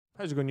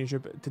How's it going,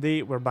 YouTube?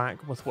 Today we're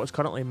back with what's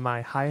currently my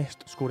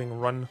highest scoring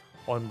run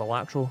on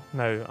Balatro.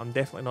 Now, I'm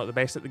definitely not the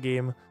best at the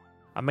game.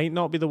 I might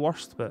not be the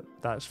worst, but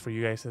that's for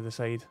you guys to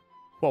decide.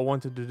 What I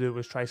wanted to do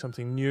was try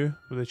something new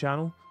with the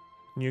channel.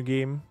 New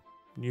game,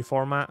 new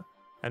format,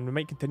 and we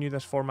might continue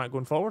this format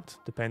going forward,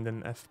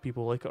 depending if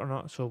people like it or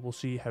not, so we'll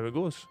see how it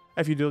goes.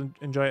 If you do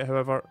enjoy it,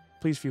 however,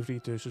 please feel free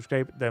to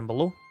subscribe down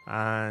below,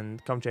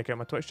 and come check out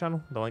my Twitch channel.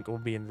 The link will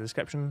be in the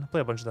description. I play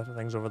a bunch of different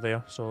things over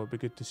there, so it'd be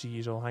good to see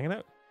you all hanging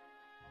out.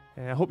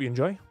 I hope you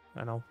enjoy,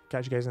 and I'll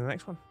catch you guys in the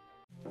next one.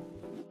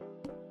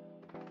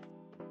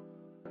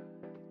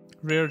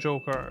 Rare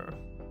Joker.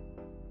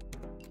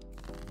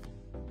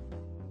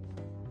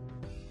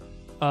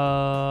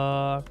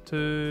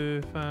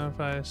 2, 5,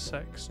 5,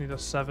 6. Need a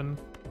 7.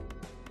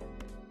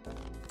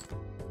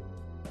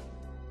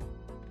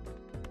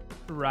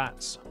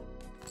 Rats.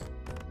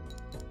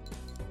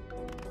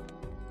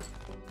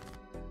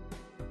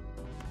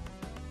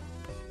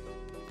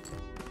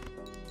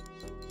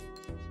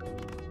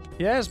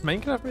 Yes,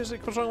 Minecraft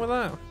music. What's wrong with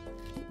that?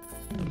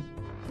 Do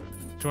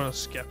you want to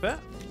skip it?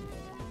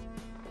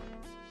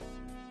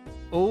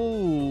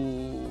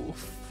 Oh,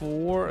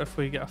 4 if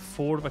we get a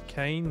 4 of a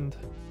kind.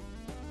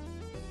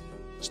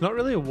 It's not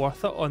really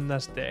worth it on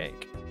this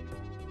deck.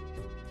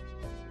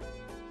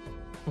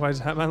 Why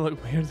does Hitman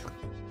look weird?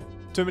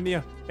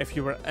 Tuminia, if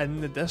you were in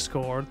the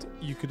Discord,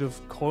 you could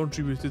have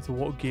contributed to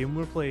what game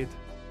we played.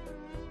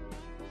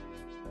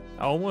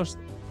 I almost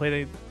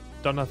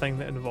done a thing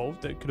that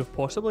could have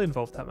possibly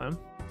involved Hitman.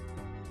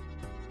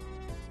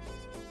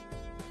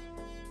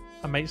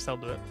 I might still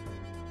do it.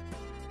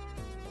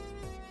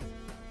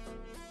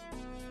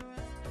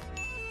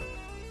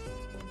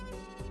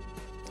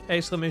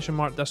 Exclamation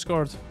mark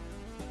Discord,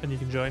 and you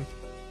can join.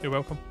 You're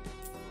welcome.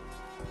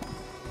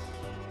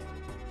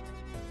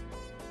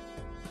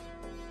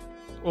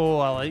 Oh,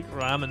 I like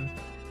ramen.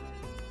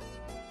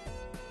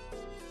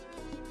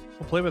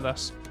 We'll play with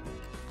this.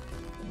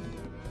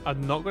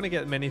 I'm not going to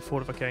get many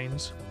 4 of a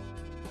kinds.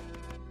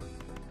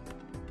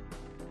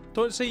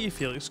 Don't say you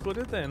feel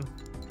excluded then.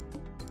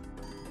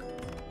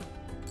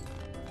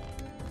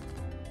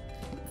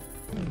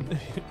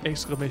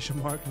 Exclamation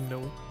mark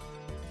no.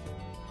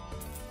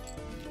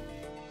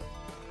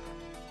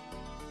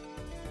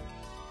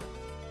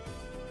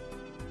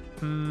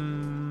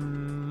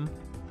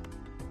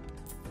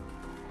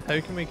 How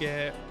can we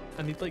get...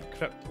 I need like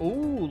crypt...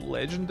 Oh,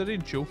 legendary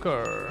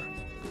Joker.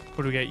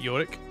 Where do we get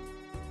Yorick?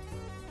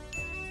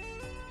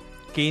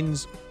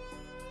 Gains...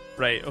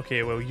 Right,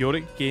 okay, well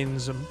Yorick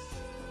gains a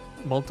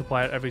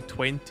multiplier every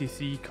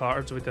 23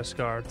 cards we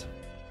discard.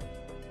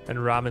 And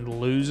Ramen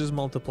loses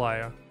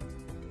multiplier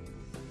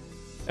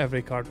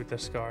every card we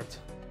discard.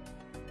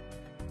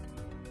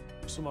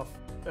 So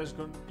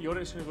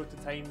Yorick's going to go to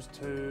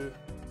 ×2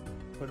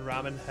 when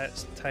Ramen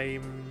hits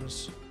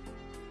times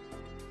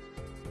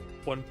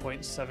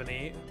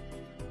 1.78.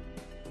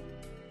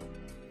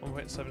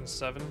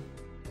 1.77.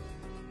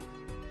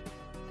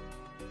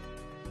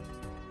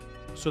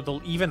 So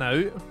they'll even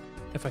out.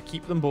 If I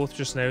keep them both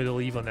just now,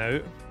 they'll even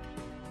out.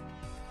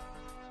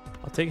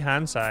 I'll take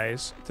hand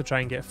size to try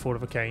and get 4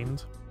 of a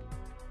kind.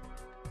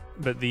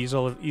 But these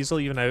will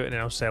easily even out, and then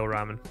I'll sell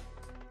Ramen.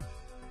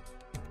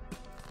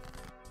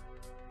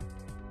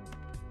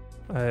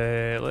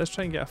 Let's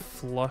try and get a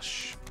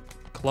flush,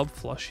 club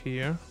flush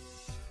here.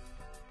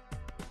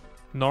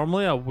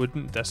 Normally I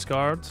wouldn't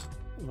discard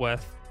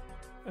with...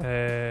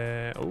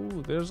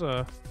 oh, there's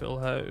a full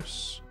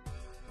house.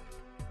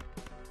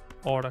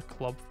 Or a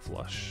club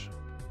flush.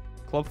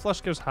 Club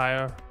flush gives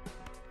higher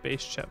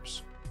base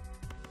chips.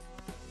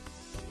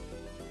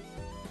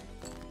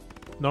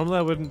 Normally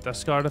I wouldn't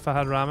discard if I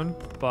had Ramen,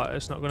 but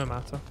it's not going to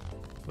matter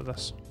with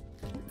this.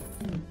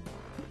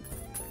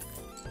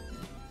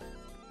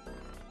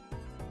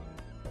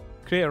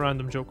 Create a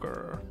random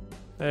Joker.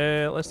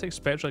 Let's take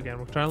Spectral again.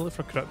 We're trying to look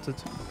for Cryptid.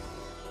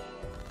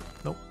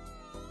 Nope.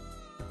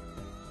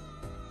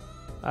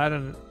 Add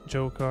a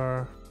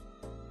Joker.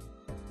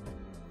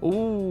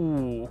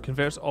 Ooh,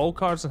 converts all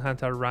cards in hand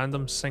to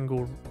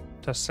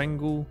a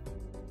single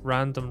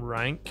random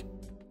rank.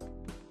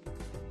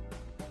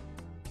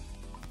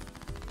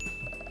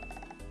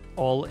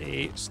 All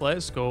 8s.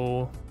 Let's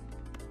go.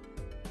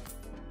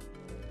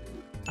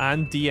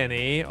 And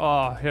DNA.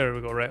 Oh, here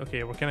we go. Right,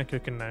 okay, we're kind of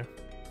cooking now.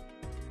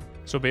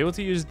 So be able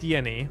to use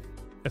DNA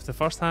if the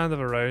first hand of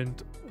a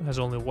round has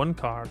only 1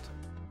 card,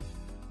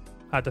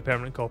 add a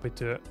permanent copy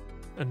to it,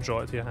 and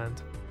draw it to your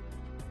hand.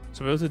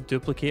 So be able to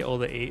duplicate all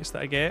the 8s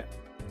that I get,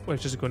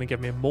 which is going to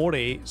give me more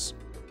 8s,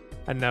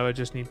 and now I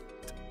just need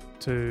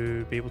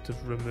to be able to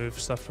remove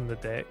stuff from the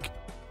deck.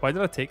 Why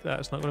did I take that?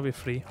 It's not going to be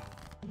free.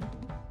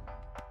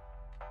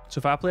 So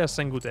if I play a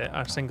single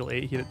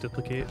 8 here, it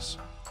duplicates.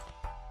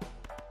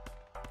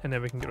 And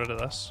then we can get rid of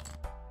this.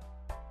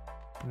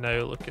 Now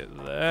look at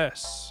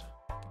this.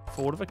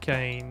 4 of a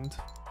kind.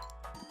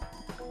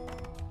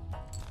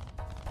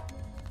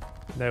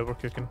 Now we're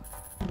cooking.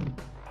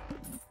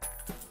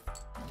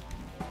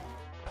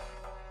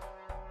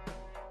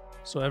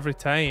 So every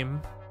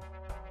time,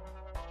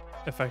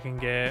 if I can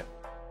get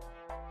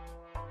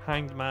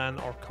Hanged Man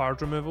or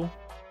card removal,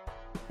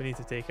 we need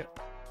to take it,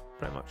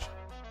 pretty much.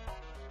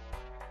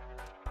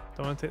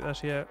 Don't want to take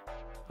this yet.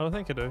 I don't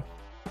think I do.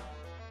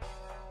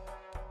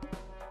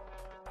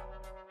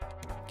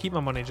 Keep my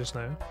money just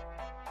now.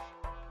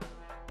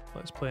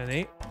 Let's play an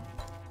 8.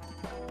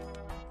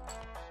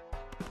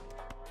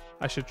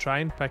 I should try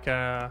and pick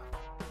an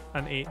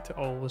 8 to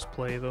always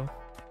play though.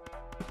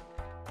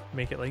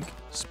 Make it like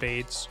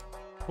spades.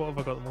 What have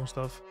I got the most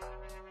of?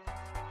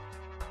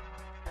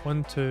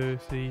 1, 2,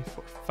 3,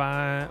 4,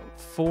 5,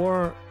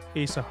 4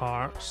 ace of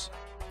hearts,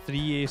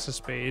 3 ace of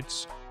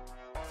spades,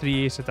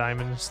 3 ace of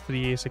diamonds,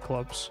 3 ace of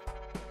clubs.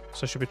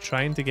 So I should be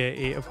trying to get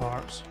 8 of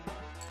hearts.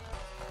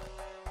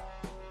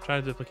 Try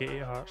to duplicate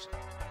 8 of hearts.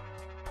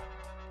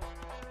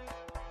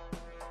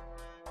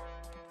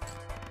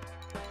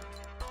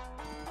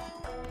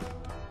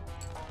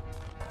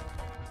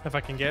 If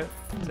I can get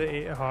the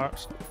 8 of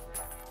hearts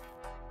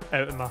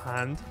out in my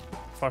hand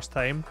first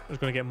time, I was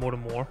going to get more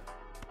and more.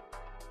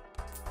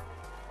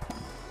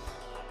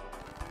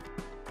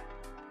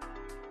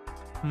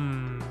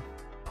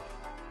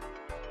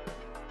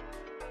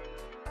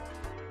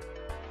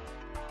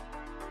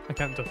 I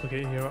can't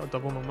duplicate here, I'll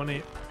double my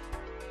money.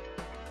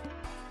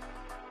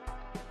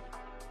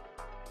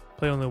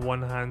 Play only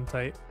one hand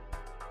type.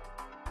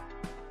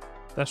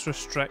 This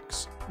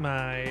restricts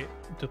my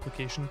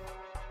duplication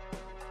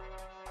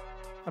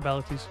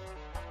abilities.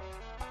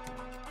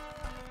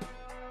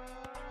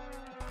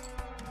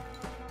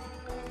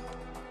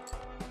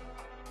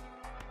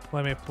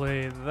 Let me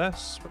play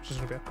this, which is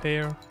going to be a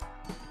pair.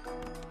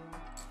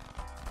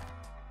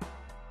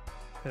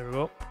 There we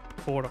go.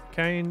 4 of a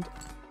kind.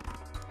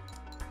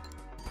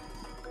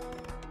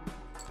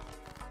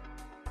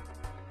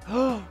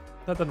 Oh,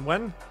 that didn't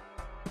win.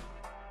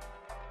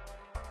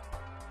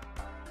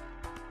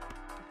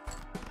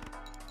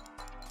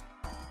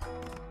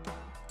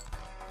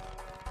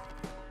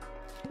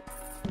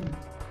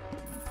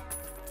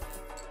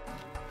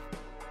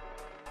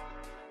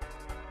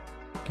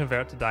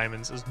 Convert to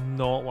diamonds is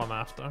not what I'm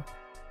after.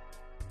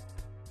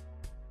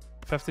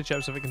 50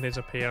 chips if it contains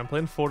a pair. I'm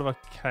playing 4 of a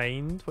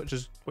kind, which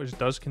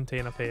does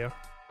contain a pair.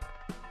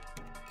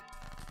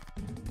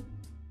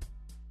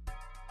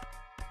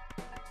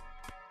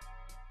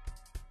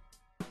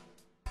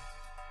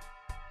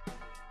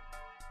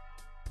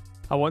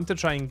 I want to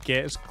try and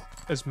get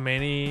as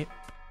many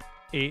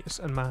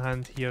 8s in my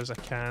hand here as I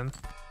can.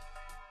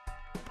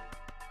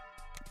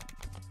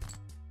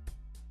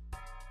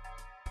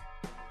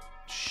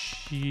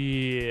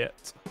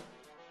 Shit.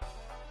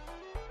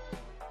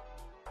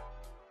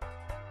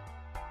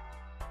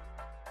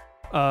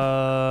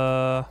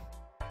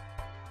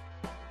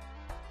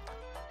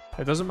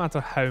 It doesn't matter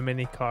how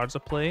many cards I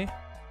play.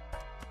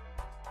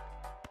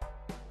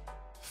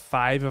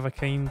 5 of a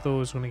kind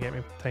though is going to get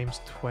me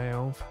times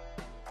 12.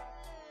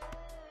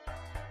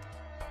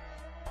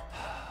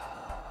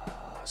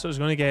 So it's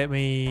going to get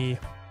me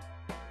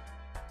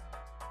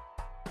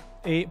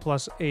 8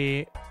 plus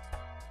 8,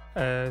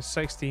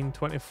 16,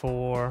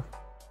 24,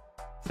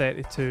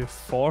 32,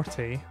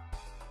 40.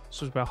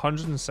 So it's about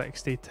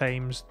 160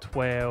 times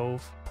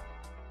 12.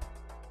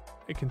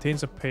 It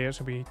contains a pair, it's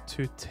going to be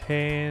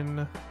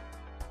 210.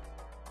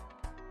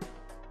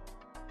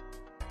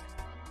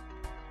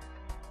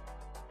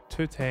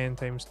 .210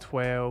 times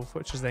 12,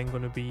 which is then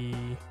going to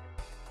be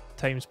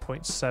times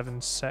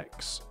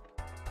 0.76.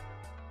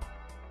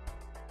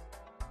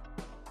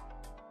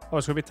 Oh,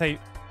 it's going to be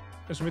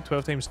it's going to be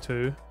 12 times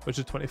 2, which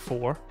is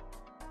 24.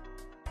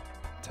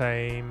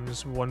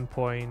 Times 1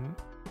 point.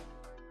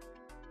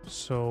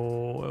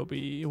 So it'll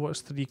be,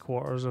 what's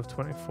 3/4 of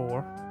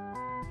 24?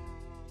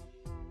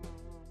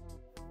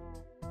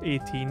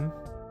 18.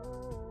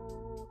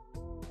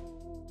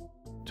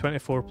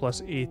 24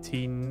 plus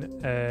 18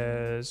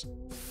 is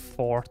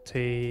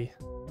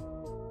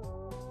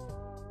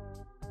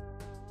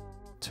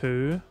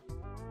 42.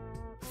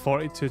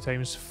 42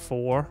 times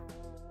 4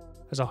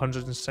 is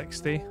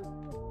 160.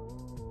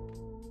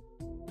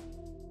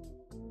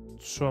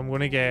 So I'm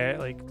going to get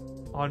like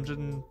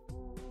 100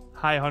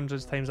 high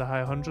hundreds times a high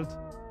 100.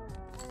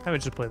 I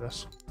would just play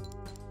this.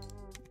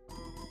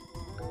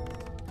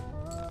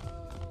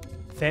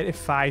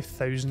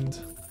 35,000.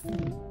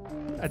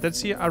 I did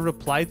see I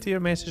replied to your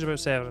message about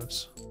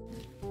severance.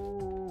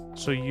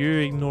 So you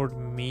ignored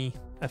me,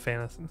 if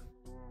anything.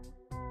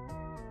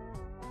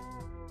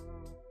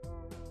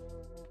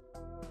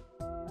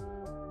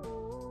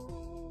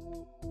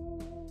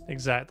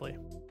 Exactly.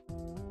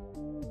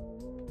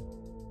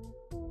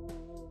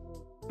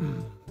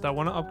 Do I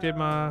want to upgrade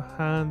my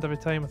hand every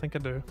time? I think I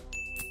do.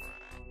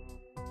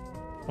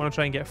 I want to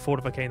try and get 4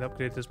 of a kind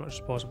upgraded as much as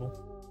possible.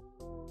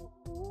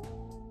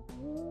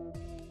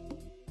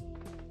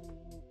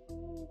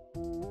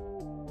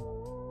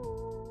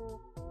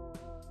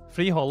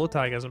 Free holo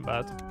tag isn't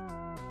bad.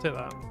 Take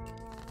that.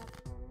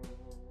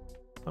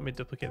 Let me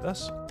duplicate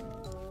this.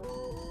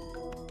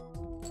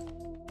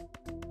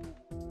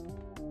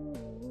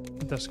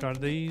 Discard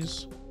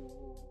these.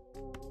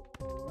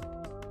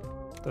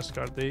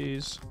 Discard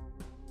these.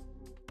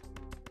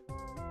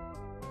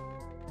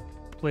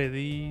 Play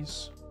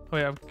these. Oh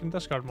yeah, I can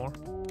discard more.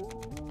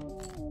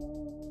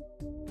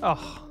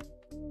 Oh.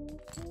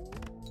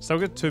 Still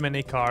got too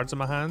many cards in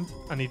my hand.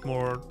 I need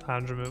more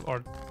hand removal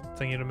or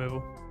thingy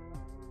removal.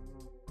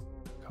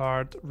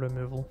 Card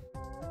removal.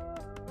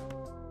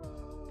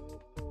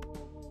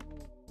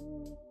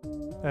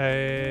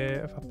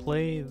 If I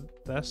play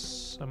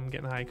this, I'm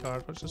getting a high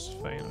card, which is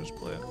fine. I'll just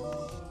play it.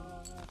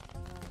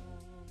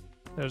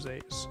 There's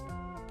 8s.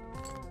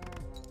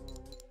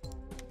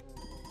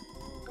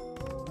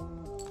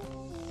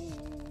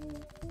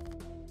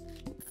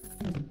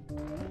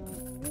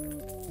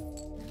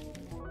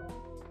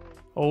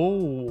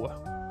 Oh,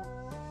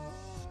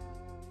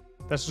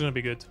 this is gonna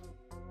be good,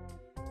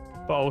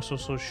 but also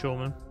so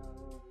showman.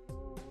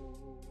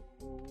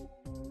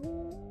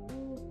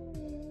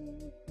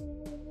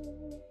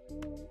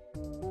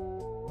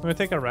 I'm gonna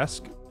take a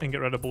risk and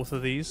get rid of both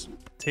of these.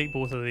 Take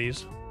both of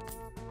these,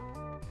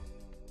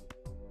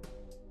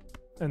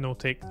 and we'll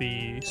take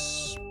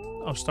these.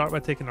 I'll start by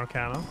taking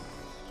Arcana.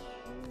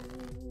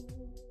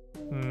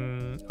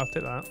 I'll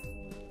take that,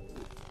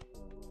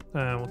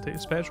 and we'll take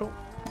Spectral.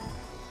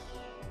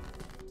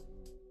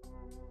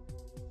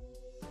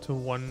 To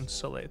 1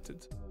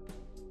 selected.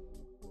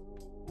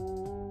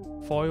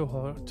 Foil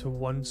her to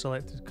 1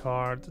 selected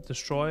card.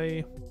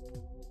 Destroy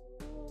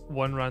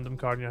 1 random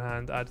card in your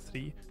hand. Add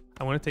 3.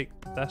 I'm going to take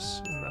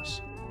this and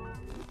this.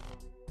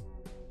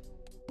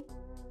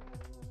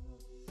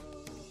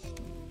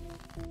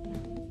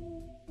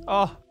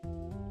 Oh.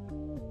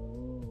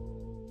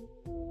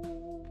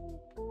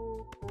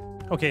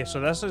 Okay, so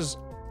this is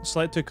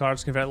select 2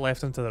 cards, convert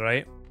left and to the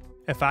right.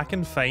 If I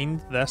can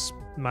find this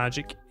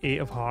magic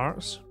 8 of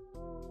hearts,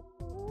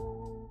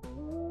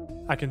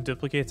 I can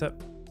duplicate it.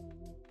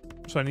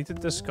 So I need to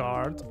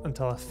discard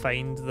until I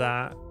find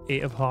that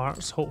 8 of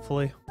hearts,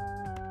 hopefully.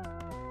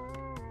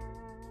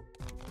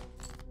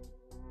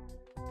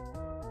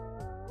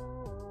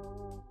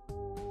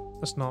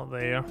 It's not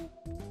there.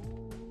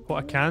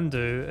 What I can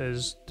do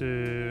is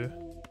do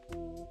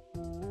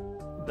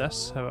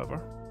this, however.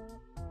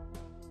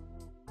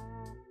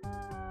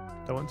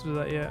 Do I want to do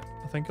that yet?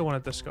 I think I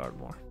want to discard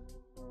more.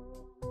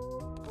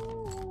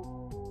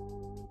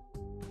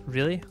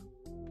 Really?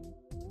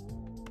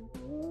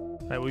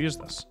 Right, we'll use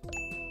this.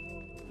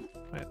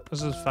 Right,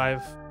 this is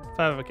 5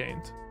 of a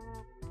kind.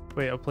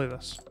 Wait, I'll play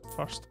this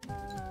first.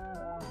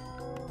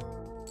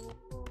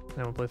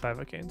 Then we'll play 5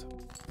 of a kind.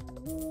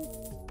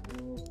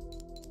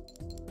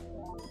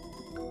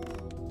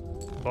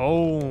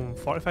 Boom!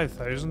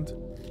 45,000.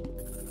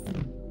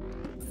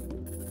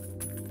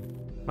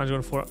 Man's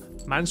going for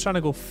it. Man's trying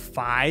to go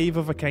 5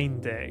 of a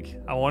kind deck.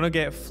 I want to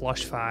get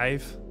flush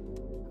 5.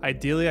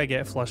 Ideally, I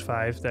get flush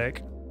 5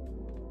 deck.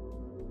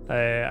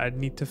 I'd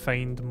need to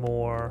find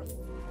more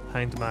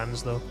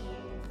hindmans though,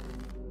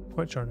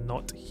 which are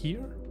not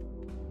here.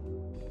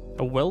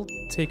 I will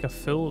take a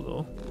fill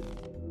though.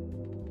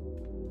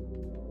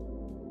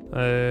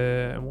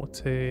 And we'll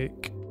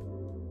take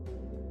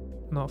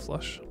not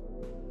flush.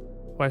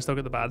 Why I still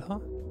get the bad, huh?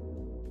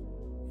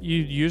 You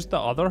used the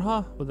other,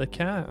 huh? With the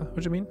cat? What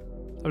do you mean?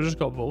 I've just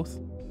got both.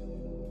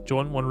 Do you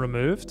want one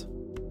removed?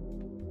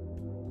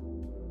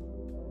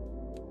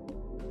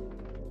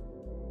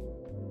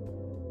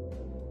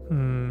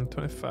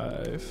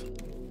 25.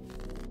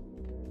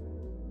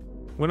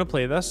 I'm gonna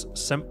play this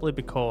simply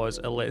because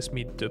it lets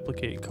me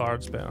duplicate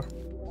cards better.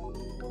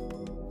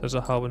 There's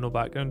a hub with no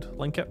background.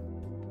 Link it.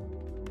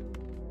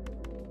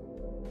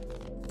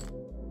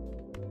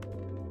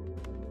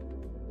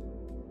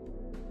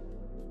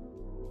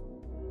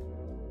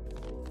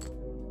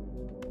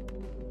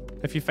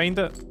 If you find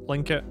it,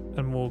 link it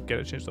and we'll get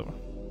it changed over.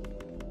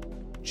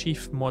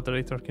 Chief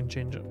moderator can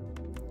change it.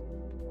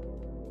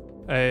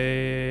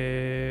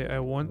 I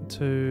want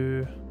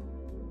to...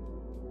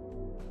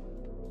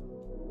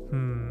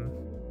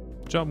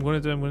 So what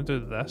I'm going to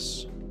do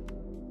this.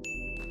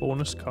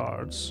 Bonus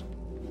cards.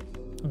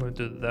 I'm going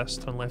to do this,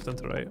 turn left and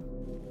to right.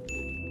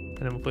 And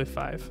then we'll play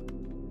 5.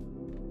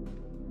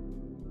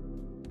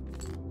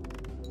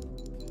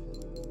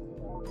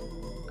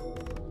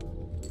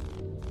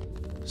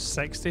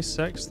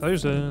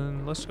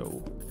 $66,000. Let's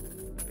go.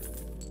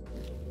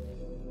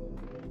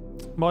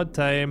 Mod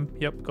time.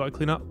 Yep, gotta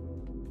clean up.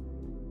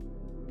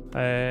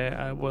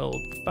 I will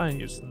try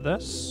and use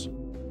this.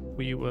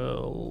 We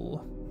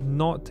will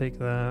not take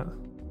that.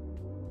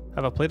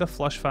 Have I played a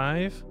flush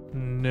 5?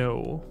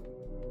 No.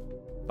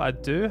 But I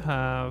do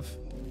have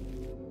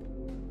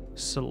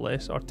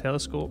Celeste or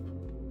Telescope.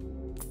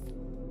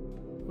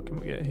 What can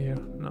we get here?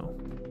 No.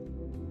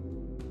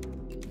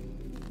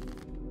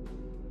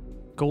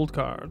 Gold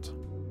card.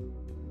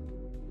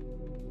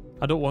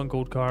 I don't want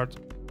gold card,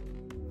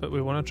 but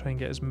we want to try and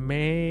get as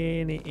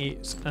many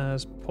 8s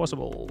as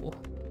possible.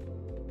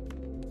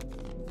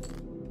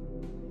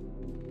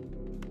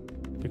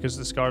 Because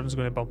this garden's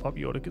going to bump up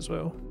Yorick as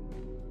well.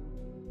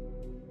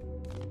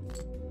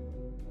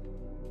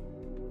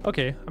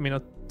 Okay, I mean,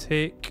 I'll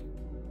take...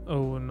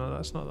 Oh, no,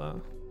 that's not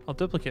that. I'll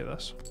duplicate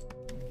this.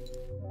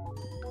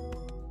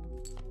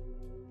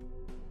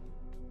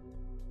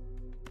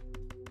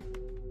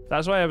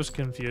 That's why I was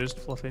confused,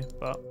 Fluffy,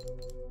 but...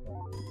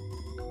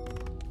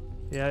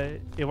 Yeah,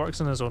 he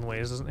works in his own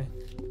ways, doesn't he?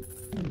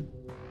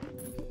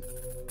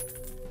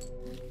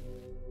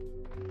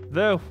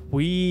 The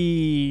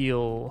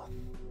wheel.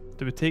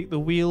 Do we take the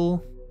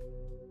wheel?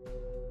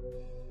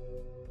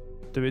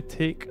 Do we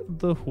take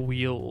the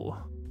wheel?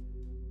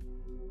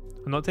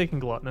 I'm not taking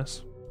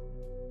gluttonous.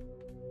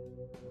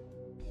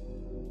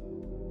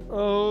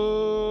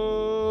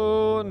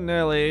 Oh,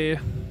 Nelly.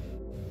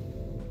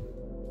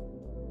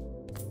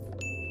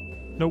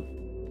 Nope.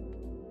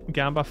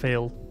 Gamba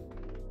failed.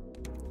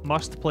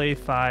 Must play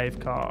 5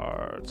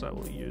 cards. I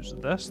will use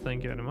this,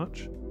 thank you very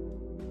much.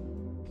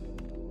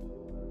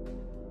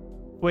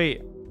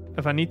 Wait,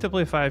 if I need to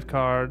play 5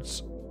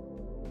 cards,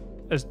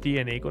 is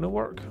DNA going to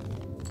work?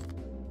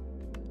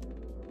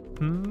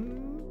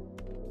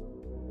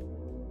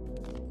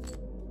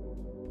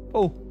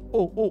 Oh.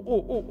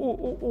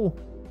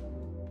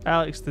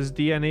 Alex, does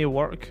DNA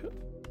work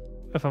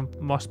if I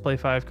must play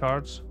 5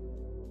 cards?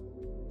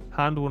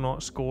 Hand will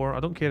not score. I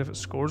don't care if it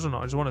scores or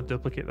not. I just want to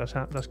duplicate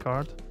this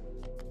card.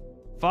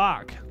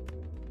 Fuck!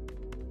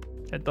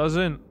 It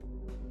doesn't.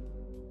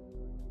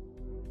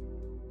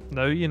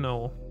 Now you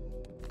know.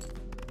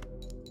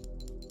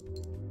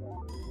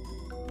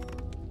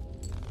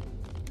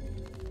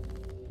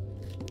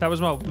 That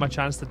was my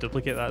chance to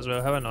duplicate that as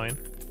well. How annoying.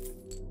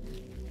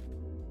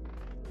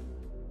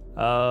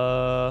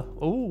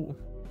 Oh,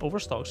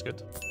 overstock's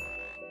good.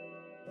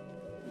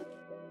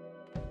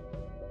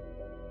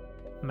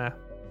 Meh.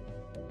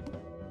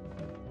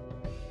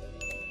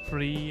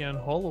 Free and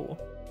hollow.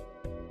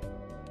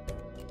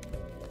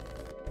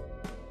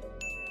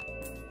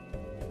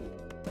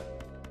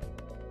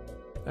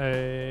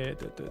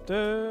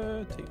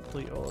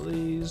 Delete all of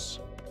these.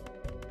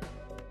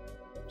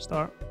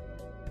 Start.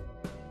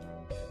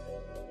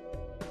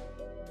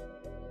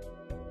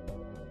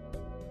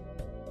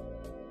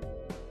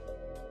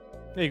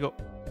 There you go.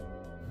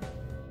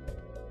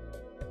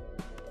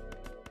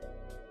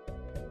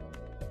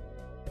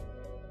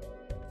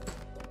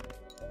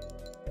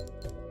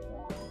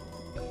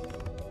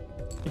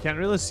 You can't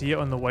really see it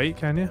on the white,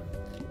 can you?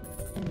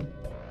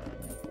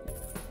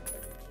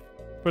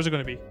 Where's it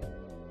going to be?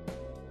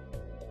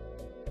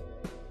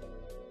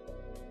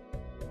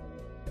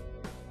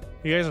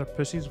 You guys are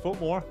pussies. Vote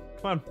more.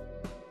 Come on.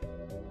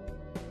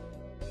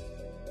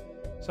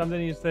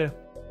 Somebody needs to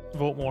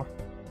vote more.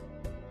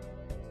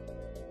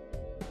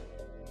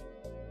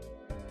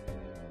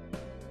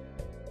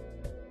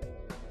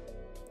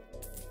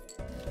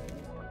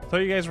 Thought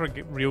you guys were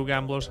real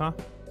gamblers, huh?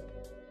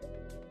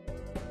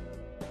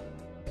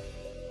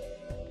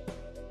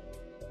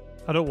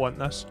 I don't want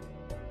this.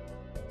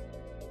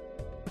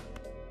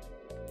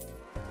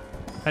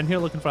 In here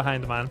looking for a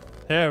hand man.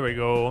 There we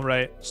go.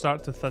 Right,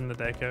 start to thin the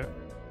deck out.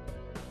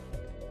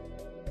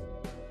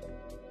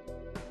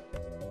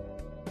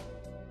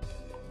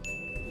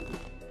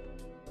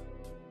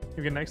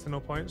 You get next to no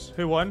points.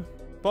 Who won?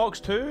 Box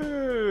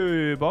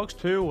 2! Box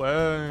 2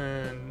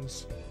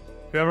 wins.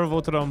 Whoever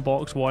voted on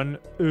box 1,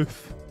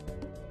 oof.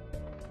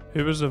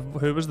 Who was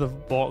the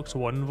box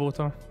 1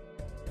 voter?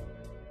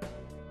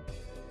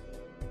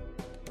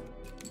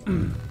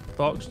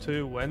 Box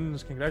 2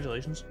 wins.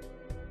 Congratulations.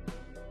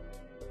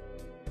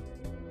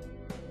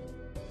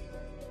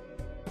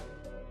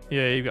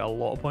 Yeah, you got a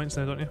lot of points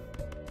now, don't you?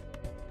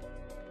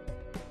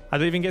 I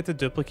don't even get to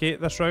duplicate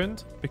this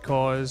round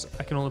because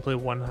I can only play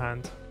one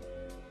hand.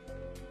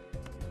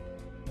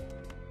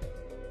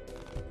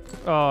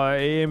 Oh,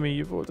 Amy,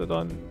 you voted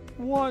on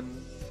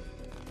 1.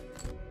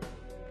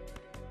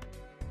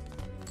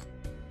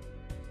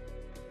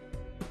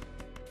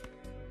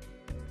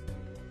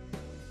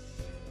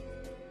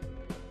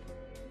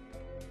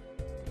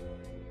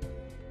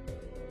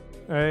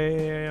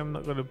 I'm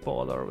not going to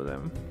bother with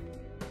him.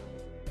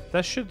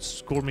 This should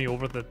score me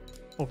over the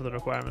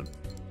requirement.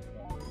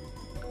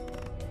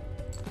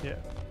 Yeah.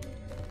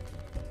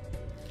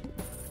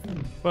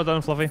 Well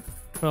done, Fluffy.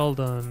 Well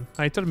done.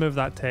 I need to remove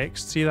that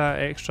text. See that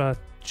extra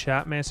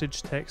chat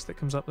message text that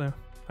comes up there?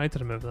 I need to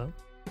remove that.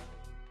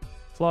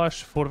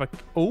 Flush, 4 of a...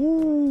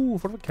 Oh,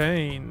 4 of a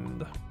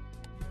kind.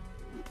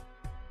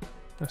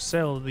 I'll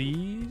sell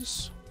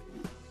these.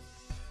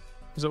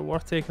 Is it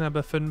worth taking a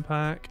buffoon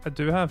pack? I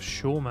do have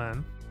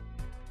Showman.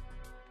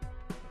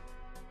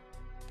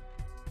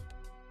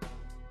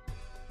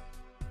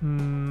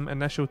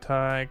 Initial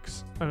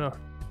tags. I don't know.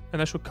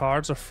 Initial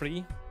cards are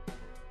free.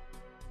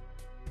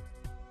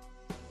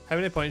 How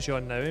many points are you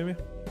on now, Amy?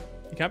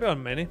 You can't be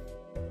on many.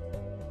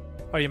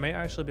 Or you might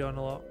actually be on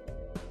a lot.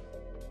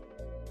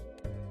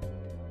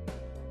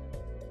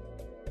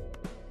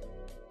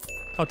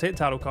 I'll take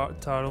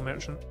Tarot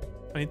Merchant.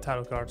 I need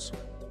tarot cards.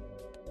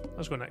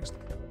 Let's go next.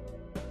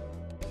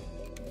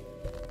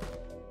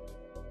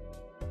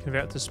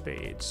 Convert to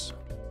spades.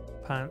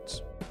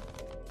 Pants.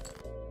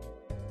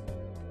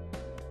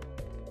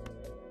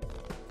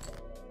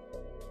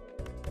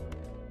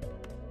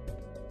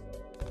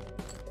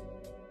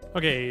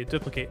 Okay,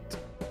 duplicate.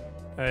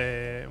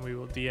 We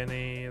will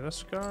DNA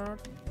this card.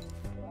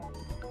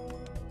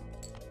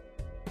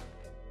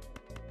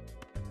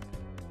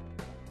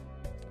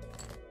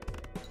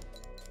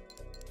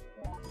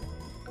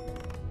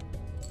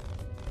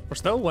 We're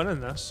still winning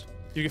this.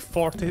 You get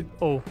 40.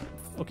 Oh,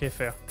 okay,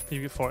 fair.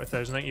 You get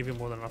 40,000. I think you've got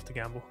more than enough to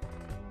gamble.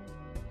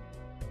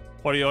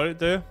 What do you ought to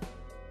do?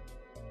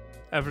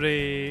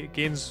 Every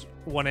gains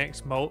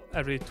 1x mult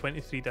every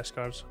 23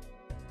 discards.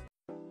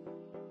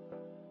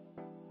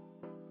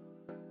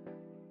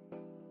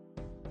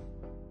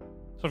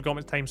 So I've got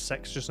my times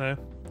 6 just now.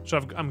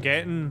 So I'm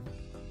getting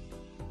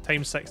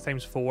times 6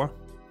 times 4,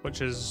 which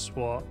is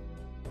what?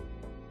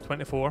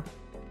 24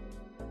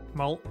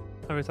 mult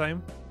every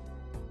time.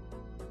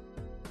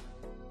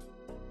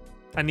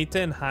 I need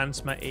to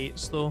enhance my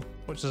 8s though,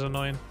 which is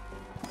annoying.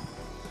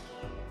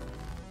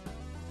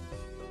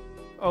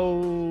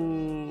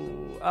 Oh,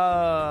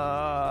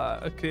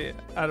 okay,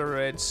 add a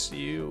red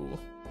seal.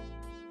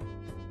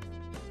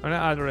 I'm gonna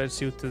add a red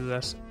seal to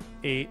this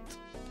 8.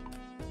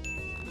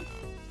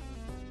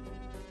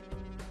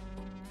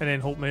 And then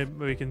hope maybe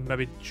we can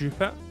maybe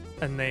dupe it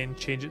and then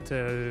change it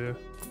to...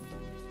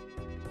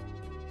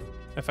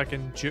 If I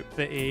can dupe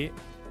the 8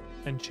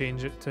 and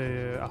change it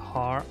to a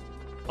heart,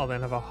 I'll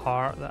then have a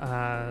heart that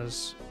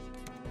has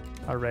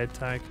a red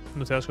tag.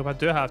 No telescope. I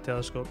do have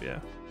telescope, yeah.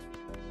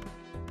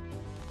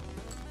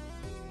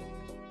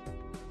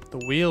 The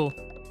wheel.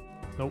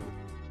 Nope.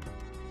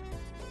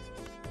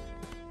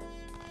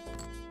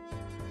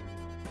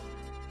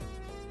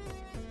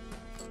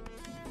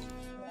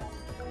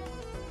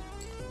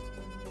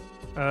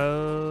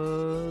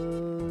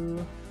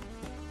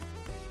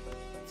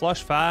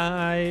 Flush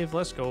 5.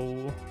 Let's go.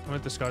 I'm gonna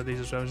discard these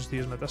as well, just to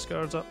use my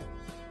discards up.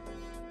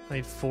 I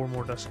need 4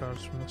 more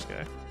discards from this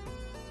guy.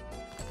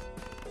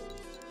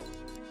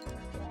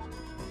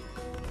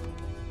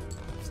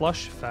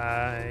 Flush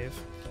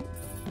 5.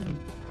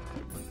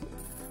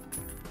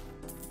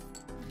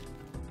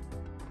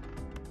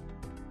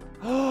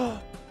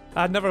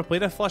 I'd never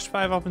played a flush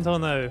 5 up until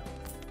now.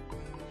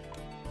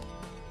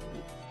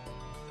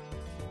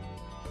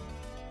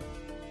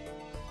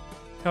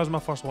 That was my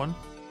first one.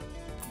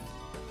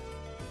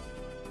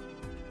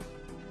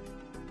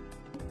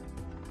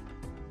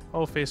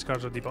 All face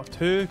cards are debuffed.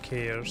 Who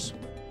cares?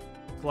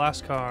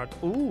 Glass card.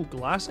 Ooh,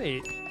 glass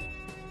 8.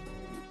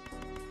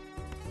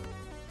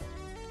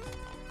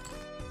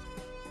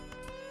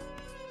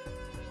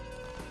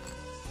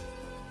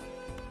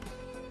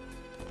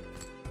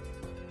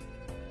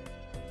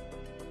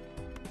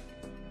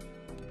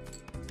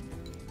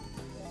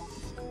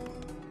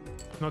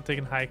 Not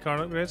taking high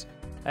card upgrades.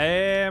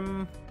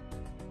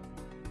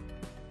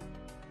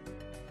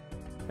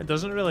 It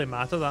doesn't really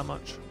matter that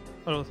much,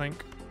 I don't think.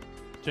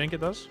 Do you think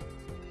it does?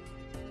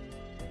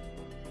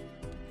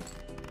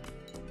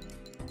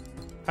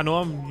 I know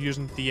I'm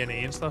using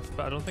DNA and stuff,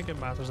 but I don't think it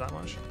matters that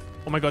much.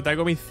 Oh my god, that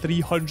got me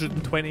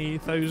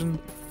 320,000.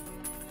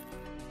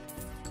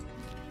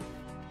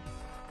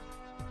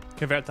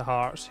 Convert to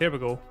hearts. Here we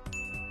go.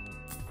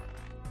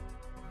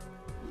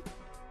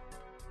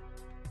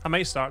 I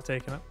might start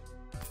taking it.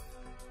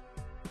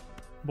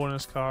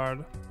 Bonus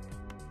card.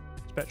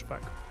 Spectral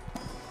pack.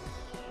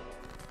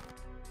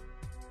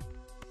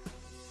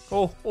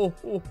 Oh,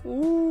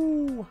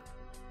 ooh.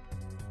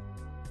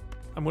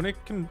 I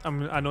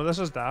know this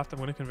is daft. I'm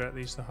gonna convert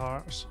these to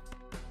hearts.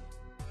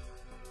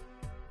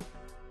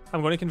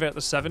 I'm gonna convert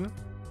the 7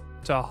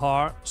 to a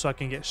heart so I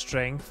can get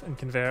strength and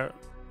convert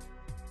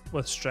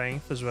with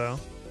strength as well.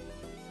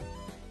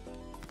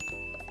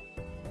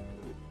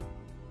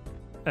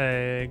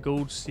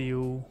 Gold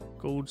seal.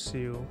 Gold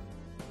seal.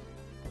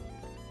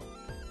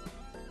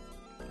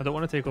 I don't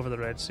want to take over the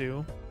red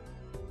seal.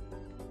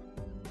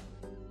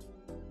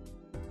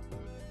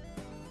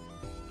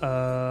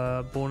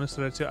 Bonus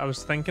the red seal. I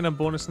was thinking of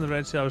bonus in the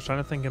red seal. I was trying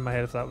to think in my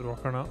head if that would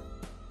work or not.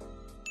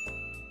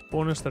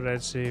 Bonus the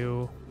red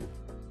seal.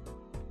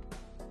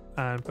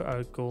 And put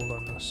out gold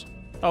on this.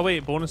 Oh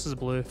wait, bonus is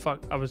blue.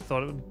 Fuck, that was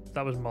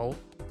malt.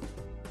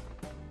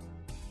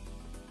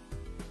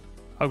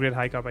 Upgrade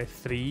high card by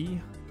 3.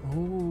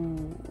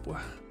 Ooh.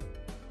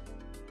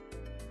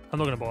 I'm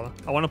not gonna bother.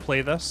 I want to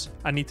play this.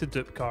 I need to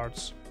dupe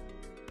cards.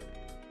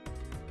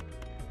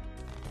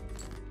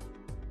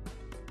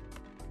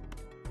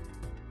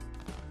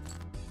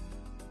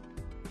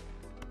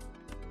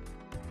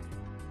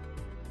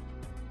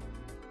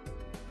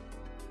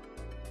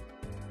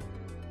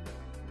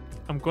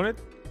 I'm gonna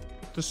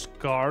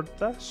discard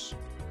this.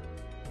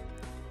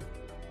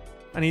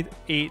 I need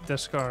 8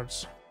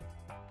 discards.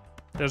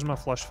 There's my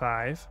flush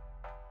 5.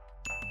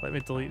 Let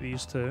me delete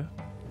these 2.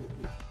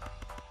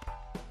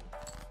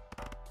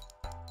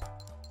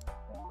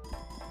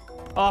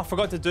 Oh, I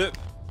forgot to dupe.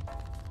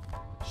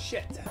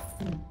 Shit.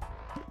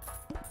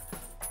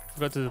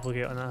 Forgot to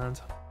duplicate on that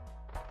hand.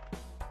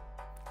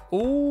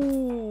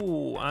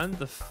 Ooh, and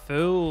the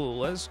full.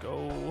 Let's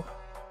go.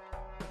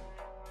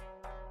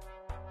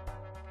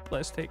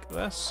 Let's take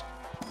this.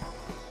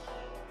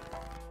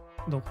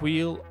 The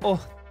wheel. Oh,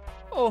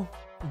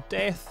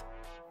 death.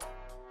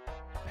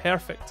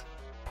 Perfect.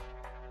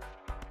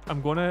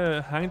 I'm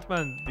gonna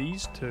hangman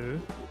these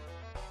 2.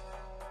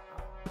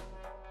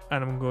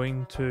 And I'm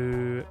gonna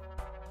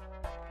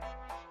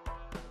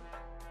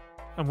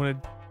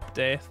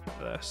death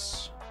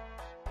this.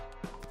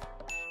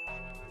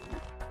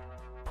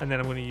 And then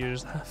I'm going to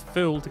use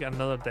full to get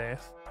another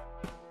death.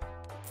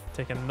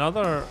 Take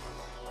another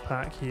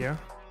pack here.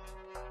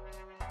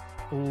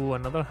 Oh,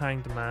 another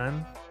hanged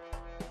man.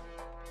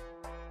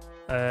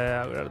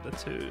 I'll get rid of the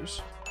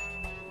 2s.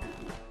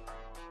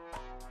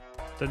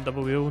 Didn't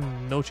double wheel,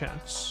 no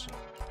chance.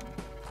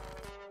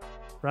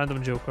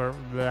 Random joker,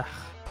 blech.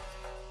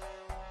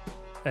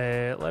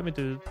 Let me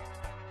do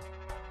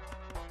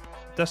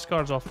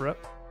discards off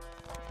rip.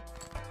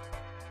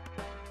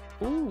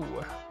 Ooh,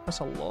 that's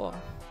a lot.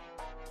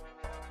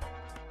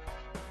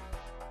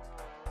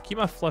 Keep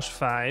my flush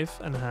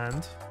 5 in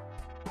hand.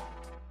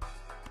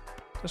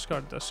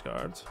 Discard,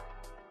 discard.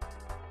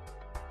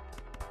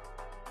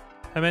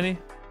 How many?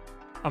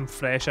 I'm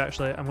fresh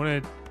actually. I'm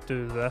gonna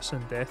do this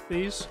and death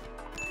these.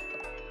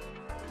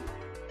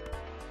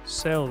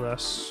 Sell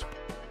this.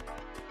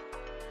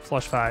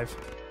 Flush 5.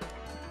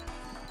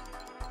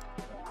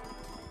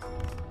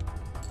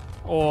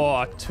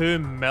 Oh, 2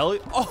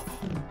 million. Oh!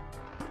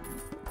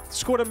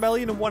 Scored $1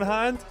 million in one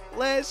hand.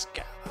 Let's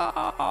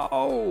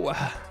go.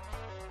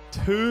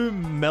 2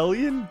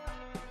 million?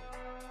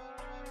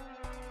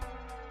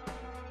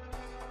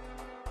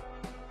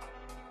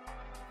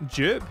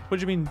 Dupe? What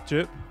do you mean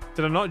dupe?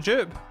 Did I not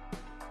dupe?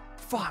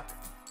 Fuck.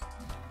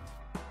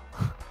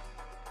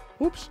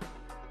 Oops.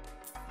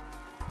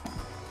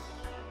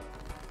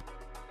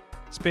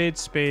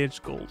 Spades,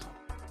 gold.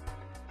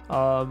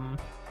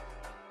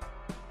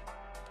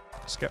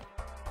 Skip.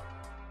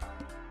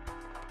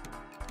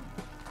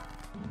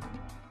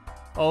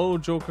 All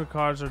Joker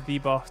cards are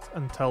debuffed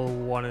until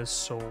one is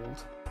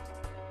sold.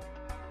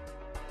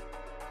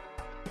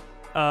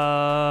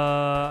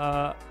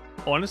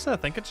 Honestly, I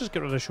think I'd just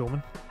get rid of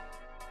Showman.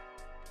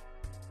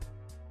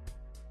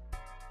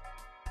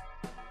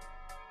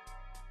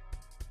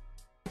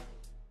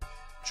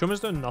 Showman's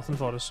doing nothing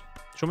for us.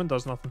 Showman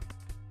does nothing.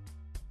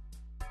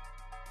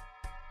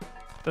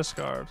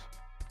 Discard.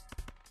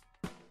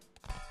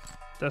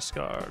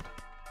 Discard.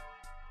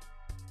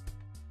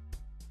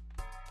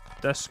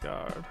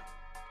 Discard.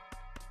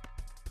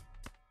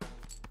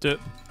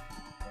 Dupe.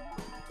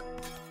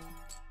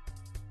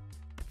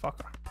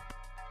 Fucker.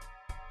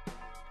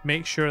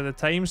 Make sure the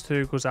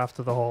 ×2 goes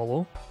after the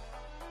hollow.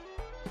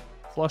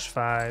 Flush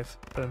 5.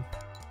 Boom.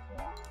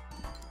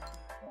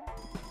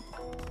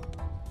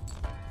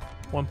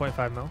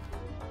 1.5 mil.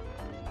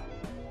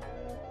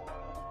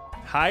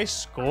 High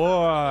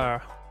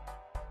score.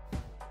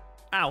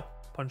 Ow.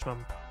 Punch my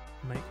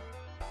mic.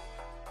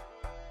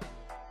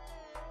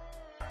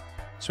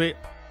 Sweet.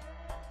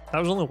 That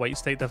was only white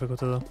state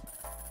difficulty though.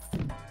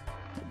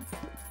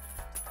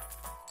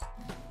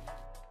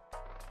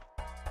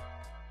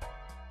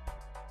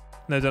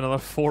 Now do another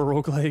 4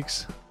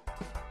 roguelikes.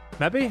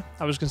 Maybe.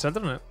 I was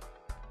considering it.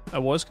 I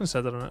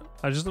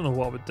just don't know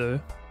what I would do.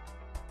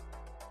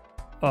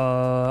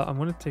 I'm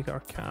gonna take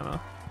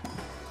Arcana.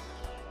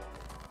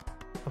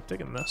 I'm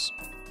taking this.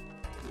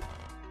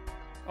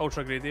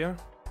 Ultra Greedier.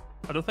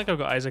 I don't think I've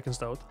got Isaac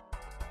installed.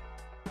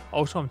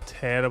 Also, I'm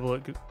terrible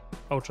at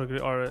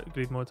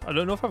Greed mode. I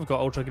don't know if I've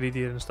got Ultra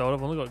Greedier installed.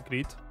 I've only got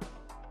Greed.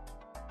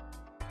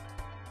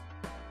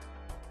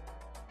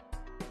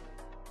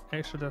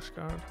 Extra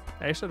discard.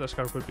 Extra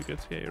discard would be good.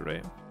 Yeah, you're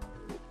right.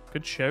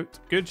 Good shout.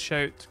 Good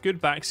shout.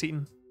 Good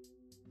backseating.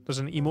 There's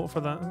an emote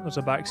for that. There's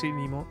a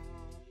backseating emote.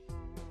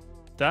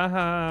 Do I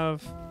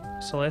have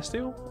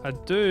Celestial? I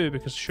do,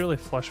 because surely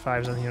Flush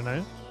 5's in here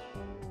now.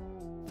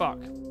 Fuck.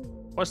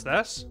 What's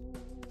this?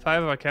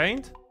 5 of a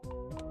kind?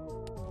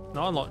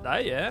 Not unlocked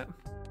that yet.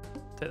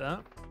 Take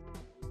that.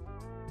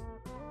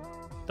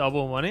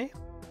 Double money.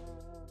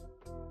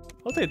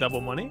 I'll take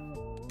double money.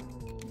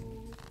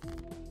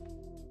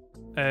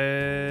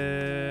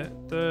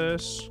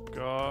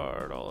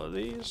 Discard all of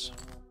these.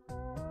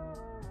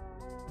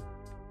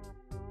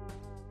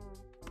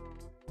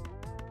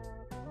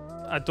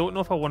 I don't know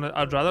if I want to.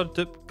 I'd rather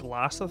dupe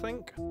glass, I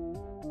think.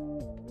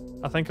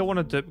 I think I want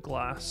to dupe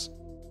glass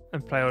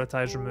and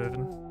prioritize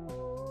removing.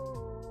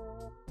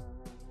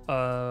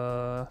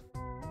 What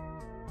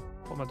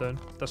am I doing?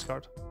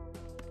 Discard.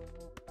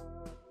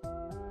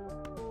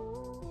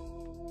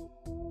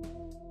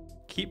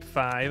 Keep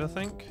 5, I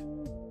think.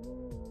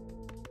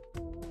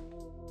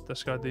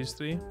 Discard these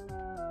 3.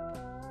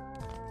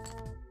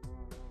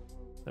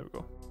 There we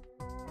go.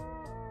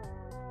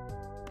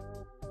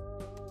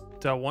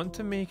 Do I want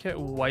to make it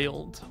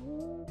wild?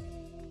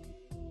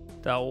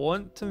 Do I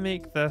want to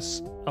make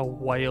this a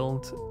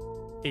wild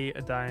 8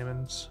 of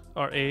diamonds?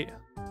 Or 8?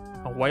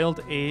 A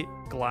wild 8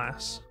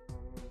 glass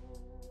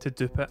to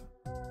dupe it.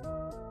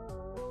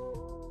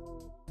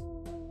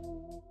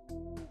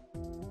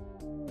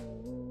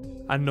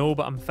 I know,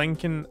 but I'm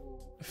thinking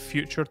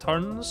future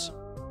turns.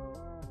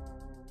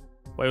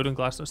 Wild and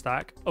glass don't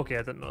stack. Okay, I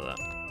didn't know that.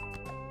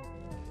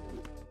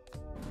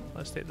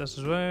 Let's take this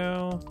as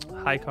well.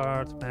 High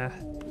card, meh.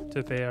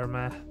 2 pair,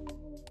 meh.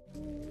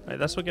 Right,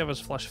 this will give us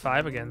flush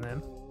 5 again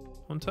then.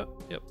 Won't it?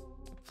 Yep.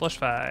 Flush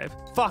 5.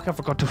 Fuck, I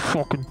forgot to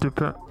fucking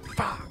dupe it.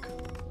 Fuck.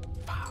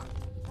 Fuck.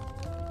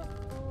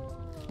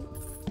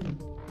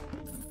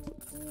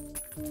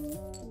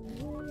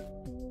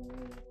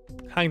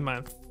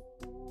 Hangman.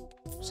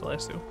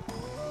 Celestial.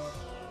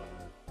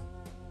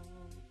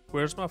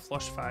 Where's my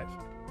flush 5?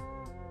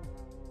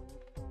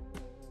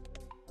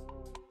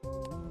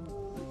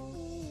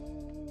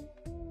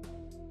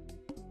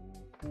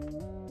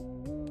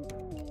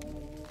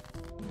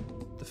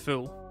 The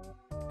full.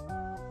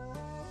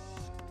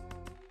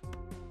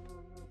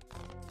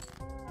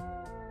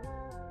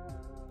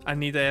 I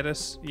need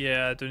Eris.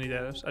 Yeah, I do need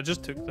Eris. I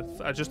just took the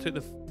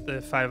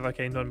 5 of a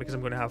kind on because I'm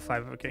going to have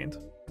 5 of a kind.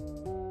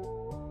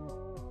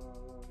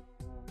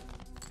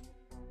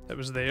 It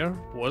was there,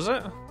 was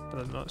it? I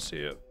did not see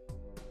it.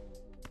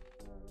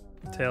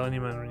 I'm telling you,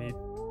 man,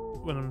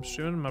 when I'm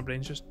streaming, my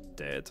brain's just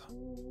dead.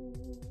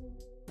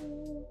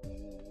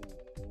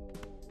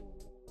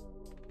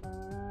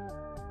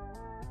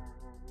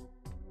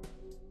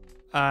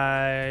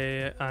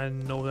 I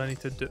know what I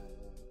need to do.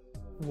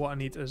 What I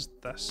need is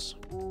this.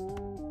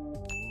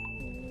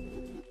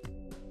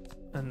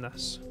 And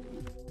this.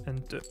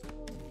 And do.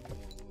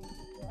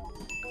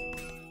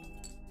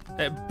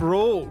 It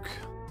broke!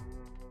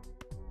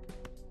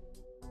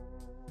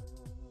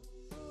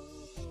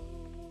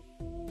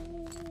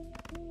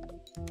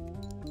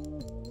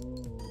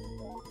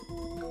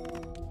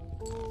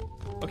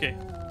 Okay.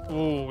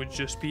 Oh, we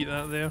just beat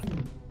that there.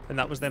 And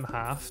that was them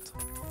halved.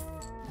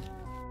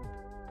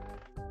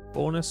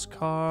 Bonus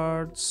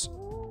cards.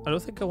 I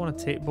don't think I want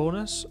to take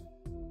bonus.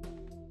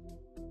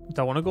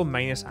 Do I want to go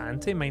minus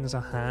ante, minus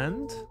a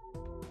hand?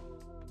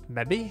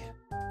 Maybe?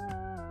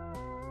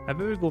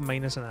 Maybe we go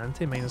minus an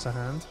ante, minus a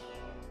hand.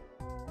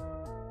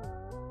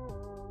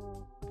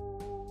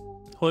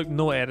 Look,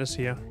 no Eris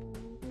here.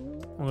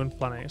 I'm going to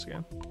plan X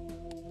again.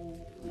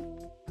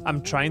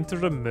 I'm trying to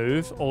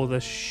remove all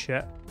this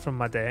shit from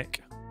my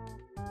deck.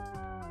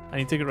 I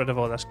need to get rid of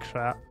all this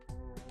crap.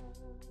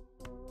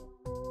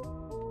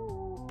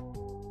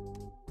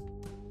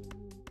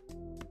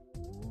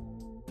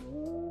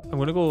 I'm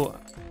gonna go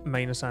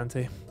minus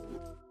ante.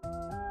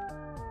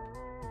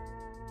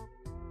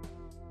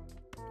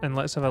 And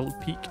let's have a little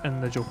peek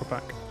in the Joker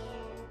pack.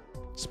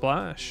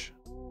 Splash.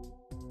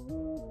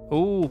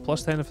 Oh,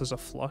 plus 10 if there's a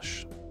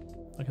flush.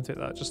 I can take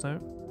that just now.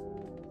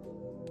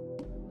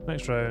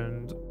 Next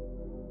round.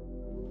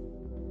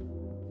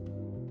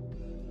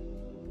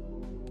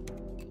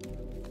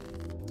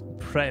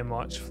 Pretty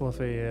much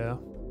fluffy, yeah.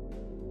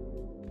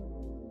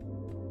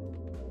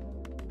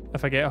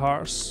 If I get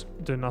hearts,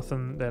 do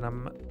nothing, then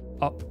I'm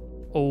up.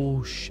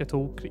 Oh shit,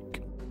 old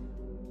creek.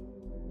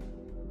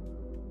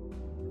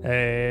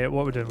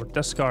 What we're doing, we're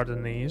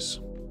discarding these.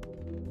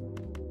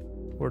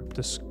 We're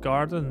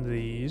discarding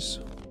these.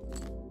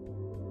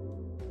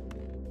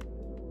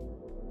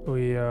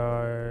 We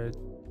are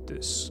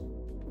this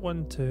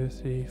 1, 2,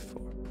 3,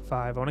 4,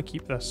 5. I want to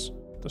keep this.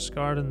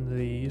 Discarding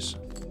these.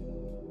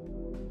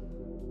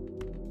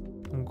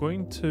 I'm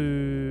going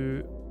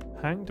to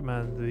hanged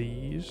man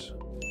these.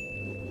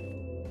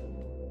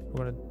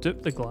 We're going to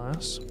dip the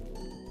glass.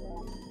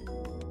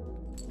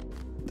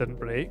 Didn't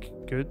break.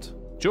 Good.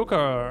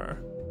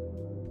 Joker!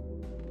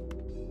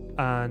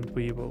 And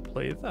we will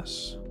play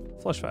this.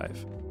 Flush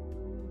 5.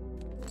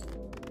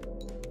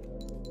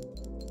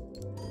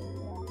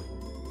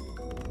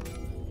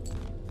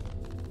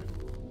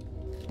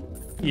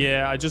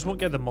 Yeah, I just won't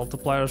get the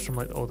multipliers from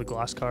like all the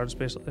glass cards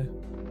basically.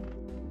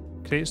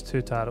 Creates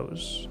 2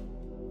 tarots.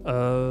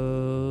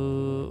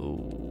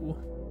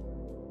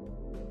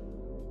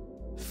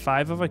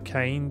 5 of a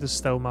kind is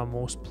still my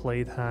most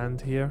played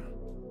hand here.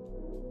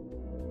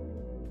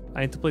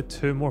 I need to play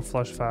 2 more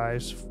flush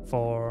 5s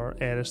for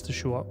Eris to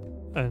show up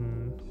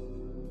in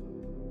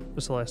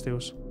the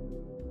Celestials.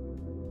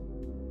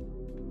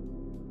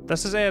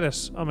 This is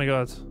Eris. Oh my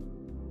god.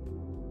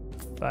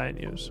 Bad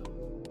news.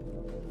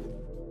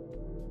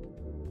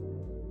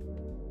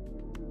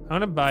 I'm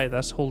gonna buy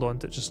this, hold on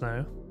to it just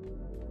now.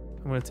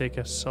 I'm gonna take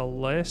a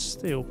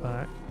Celestial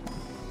pack.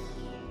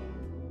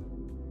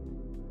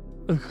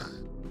 Ugh.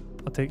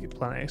 I'll take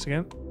Planet X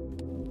again.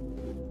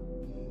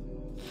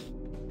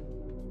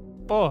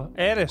 Oh,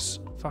 Eris.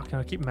 Fucking,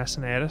 I keep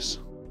missing Eris.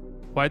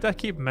 Why do I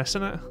keep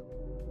missing it?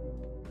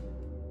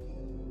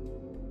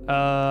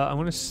 I'm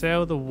gonna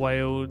sell the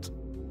wild,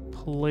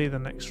 play the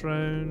next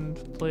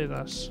round, play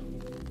this.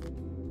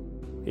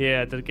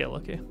 Yeah, I did get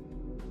lucky.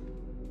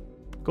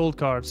 Gold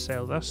cards,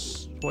 sell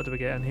this. What do we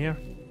get in here?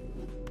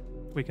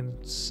 We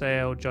can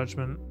sell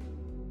Judgment.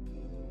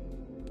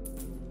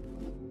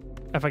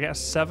 If I get a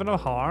 7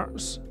 of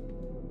hearts,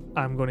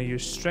 I'm going to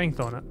use Strength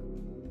on it.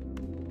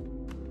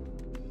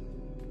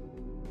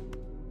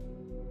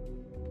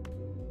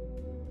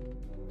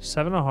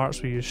 Seven of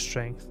hearts, we use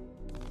Strength.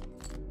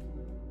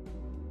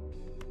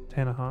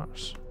 10 of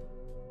hearts.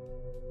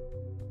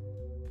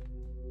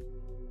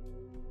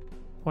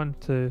 1,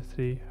 2,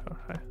 3, 4,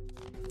 5.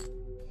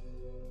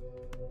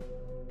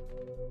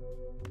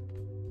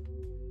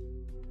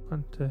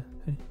 One, two,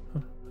 three,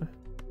 4, 5.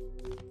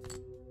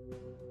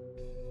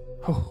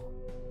 Oh.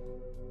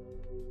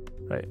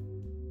 Right.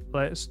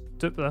 Let's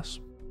dupe this.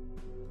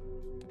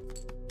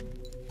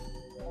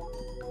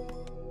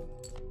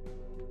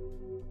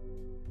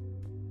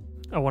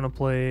 I want to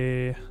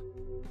play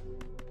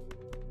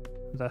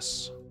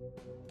this.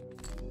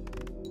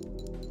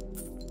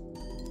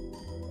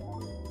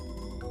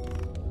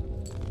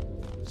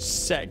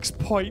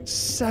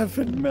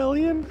 6.7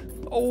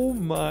 million? Oh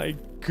my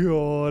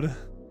god.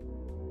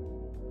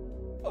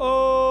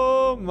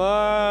 Oh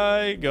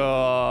my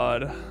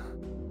god.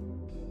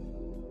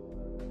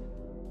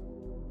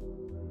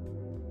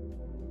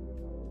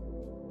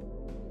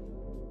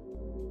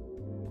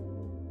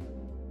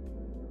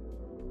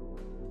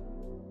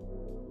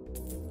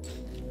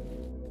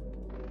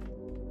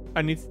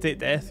 I need to take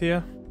death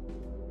here.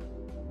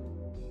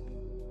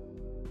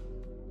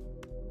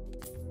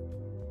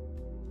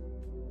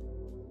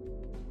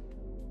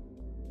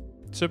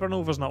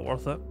 Supernova's not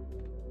worth it.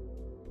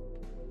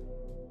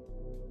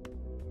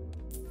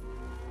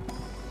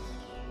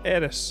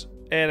 Eris,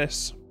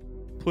 Eris,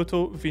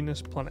 Pluto,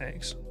 Venus, Planet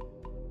X.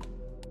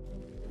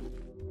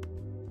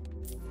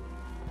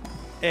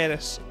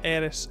 Eris,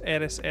 Eris,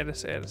 Eris,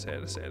 Eris, Eris,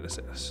 Eris, Eris,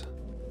 Eris.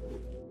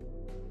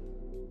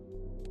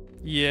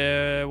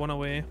 Yeah, one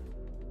away.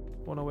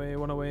 One away,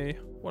 one away,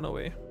 one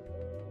away.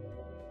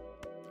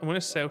 I'm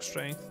gonna sell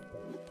strength.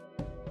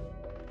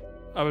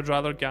 I would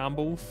rather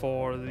gamble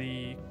for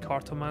the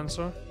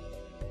Cartomancer.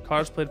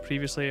 Cards played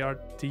previously are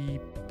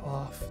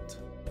debuffed.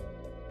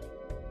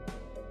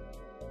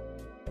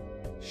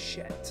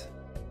 Shit.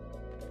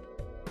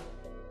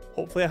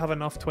 Hopefully I have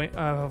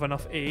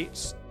enough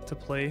eights to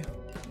play.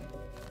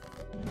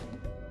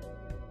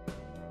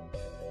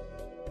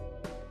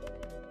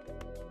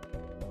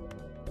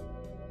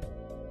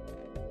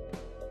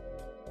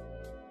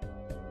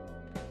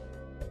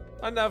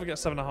 I never get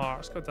 7 of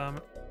hearts, god damn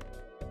it.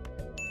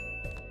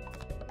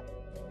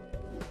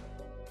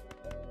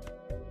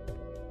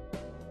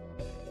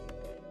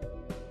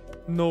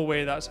 No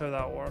way that's how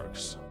that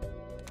works.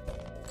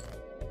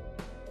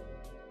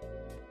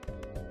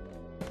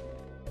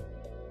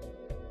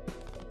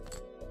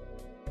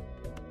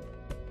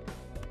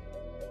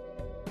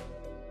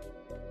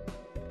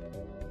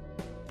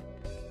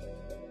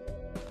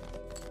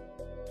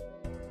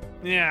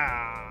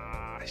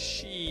 Yeah,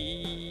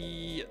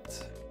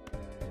 shit.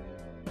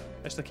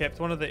 I should have kept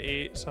one of the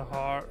 8s of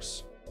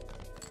hearts.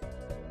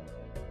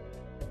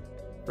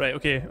 Right,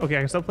 okay, I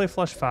can still play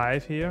flush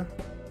 5 here.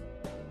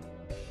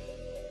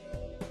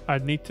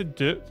 I'd need to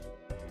dupe,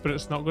 but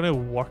it's not going to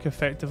work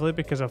effectively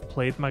because I've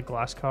played my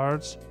glass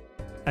cards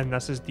and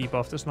this is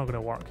debuffed. It's not going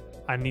to work.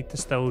 I need to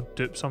still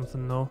dupe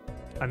something though.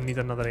 I need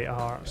another 8 of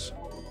hearts.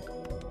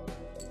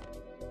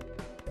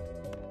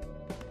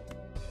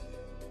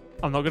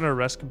 I'm not going to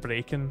risk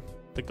breaking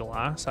the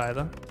glass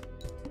either.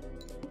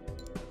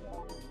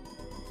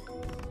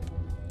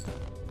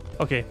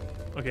 Okay.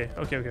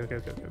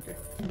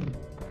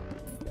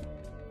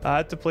 I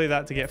had to play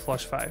that to get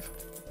flush 5.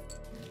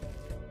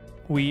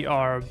 We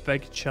are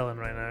big chilling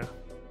right now.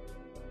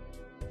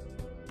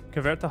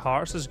 Convert to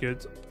hearts is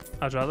good.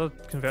 I'd rather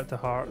convert to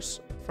hearts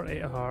for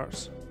 8 of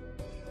hearts.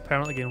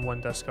 Permanently gain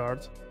 1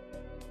 discard.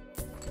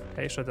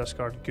 Extra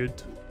discard, good.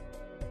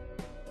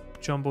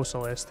 Jumbo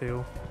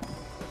Celestial.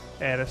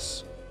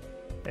 Eris.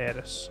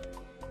 Eris.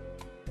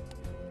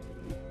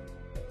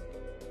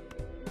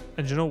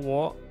 And you know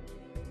what?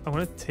 I'm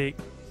going to take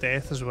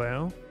death as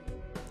well.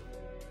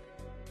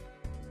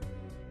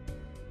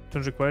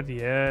 200 quid?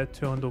 Yeah,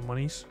 200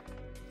 monies.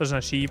 There's an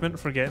achievement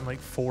for getting like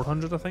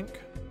 400, I think.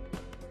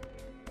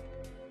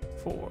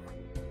 4.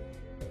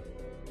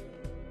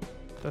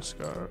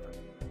 Discard.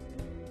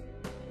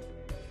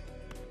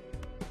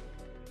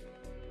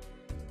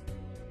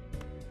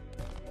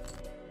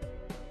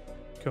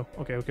 Cool.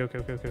 Okay.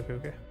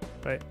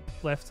 Right.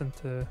 Left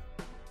into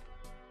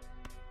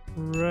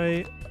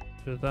right.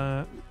 Do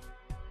that.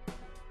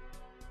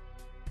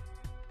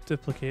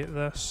 Duplicate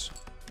this.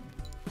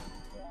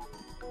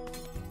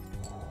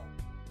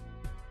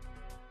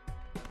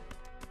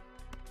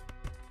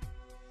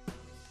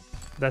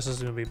 This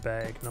is going to be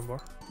big number.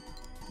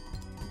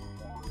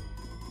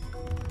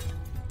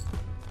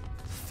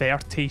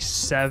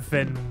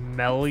 37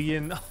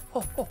 million.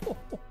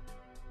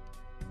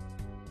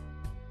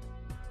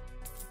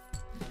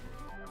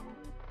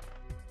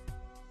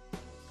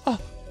 Oh,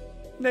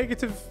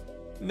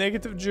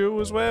 negative duo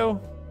as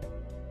well.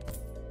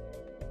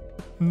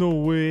 No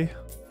way.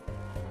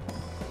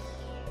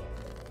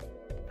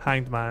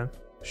 Hanged Man,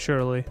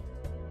 surely.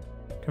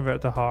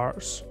 Convert to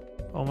hearts.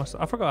 Almost.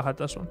 I forgot I had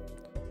this one.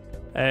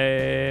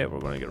 We're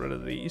going to get rid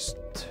of these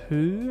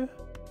 2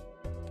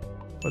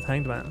 with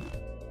Hanged Man.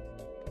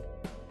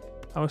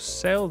 I'll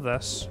sell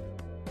this.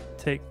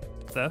 Take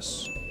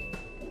this.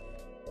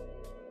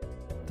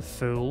 The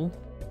Fool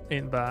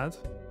ain't bad.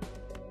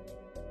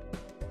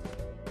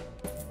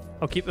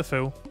 I'll keep the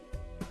Fool.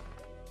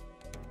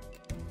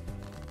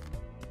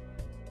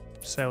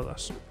 Sell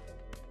this.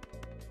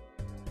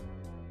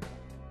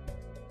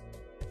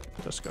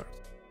 Discard.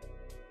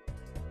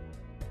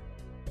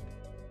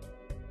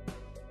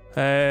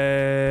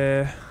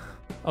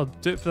 I'll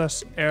dupe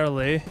this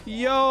early.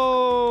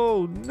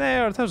 Yo,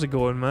 Nerd, how's it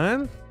going,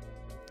 man?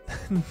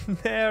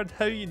 Nerd,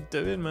 how you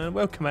doing, man?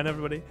 Welcome in,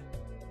 everybody.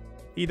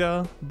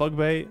 Ida,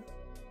 Bugbite,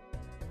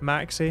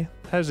 Maxi,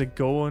 how's it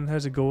going?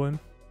 How's it going?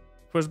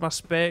 Where's my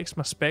specs?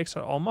 My specs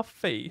are on my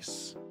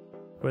face,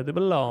 where they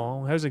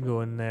belong. How's it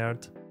going,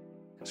 Nerd?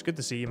 It's good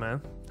to see you,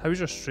 man. How was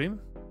your stream?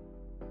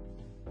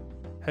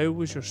 How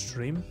was your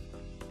stream?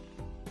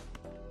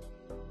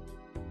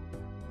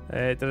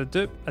 Did I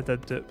dupe? I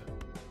did dupe.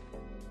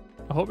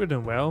 I hope you're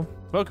doing well.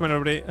 Welcome in,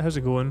 everybody. How's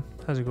it going?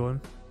 How's it going?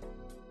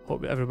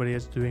 Hope everybody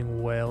is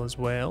doing well as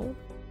well.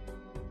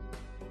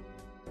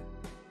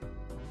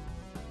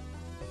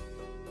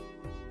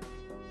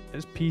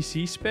 It's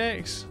PC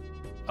specs?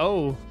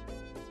 Oh,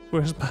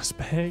 where's my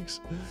specs?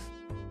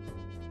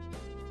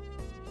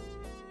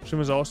 Stream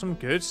was awesome.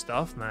 Good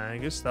stuff,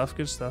 man. Good stuff,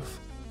 good stuff.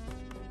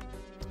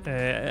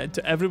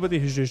 To everybody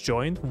who's just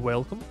joined,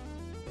 welcome.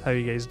 How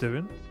you guys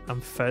doing? I'm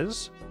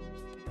Fizz.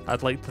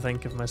 I'd like to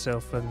think of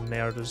myself and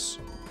Nerd as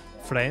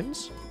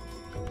friends.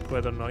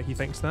 Whether or not he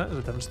thinks that is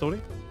a different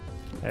story.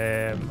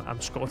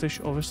 I'm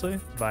Scottish, obviously,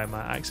 by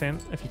my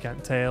accent, if you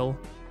can't tell.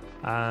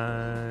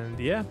 And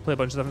yeah, play a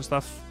bunch of different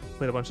stuff.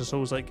 Played a bunch of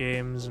Souls-like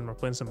games, and we're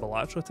playing some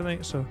Balatro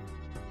tonight, so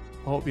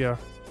I hope you're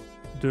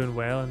doing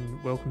well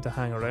and welcome to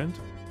hang around.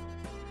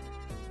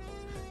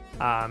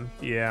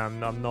 Yeah,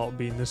 I'm not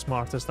being the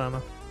smartest, am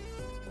I?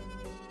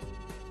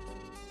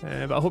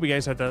 But I hope you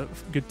guys had a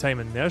good time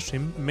in their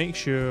stream. Make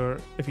sure,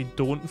 if you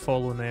don't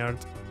follow Nerd,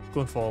 go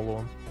and follow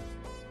him.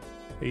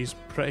 He's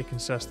pretty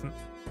consistent.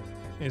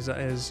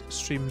 His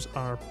streams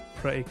are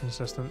pretty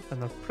consistent,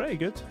 and they're pretty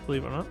good,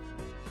 believe it or not.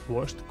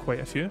 Watched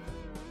quite a few.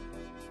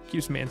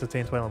 Keeps me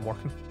entertained while I'm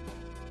working.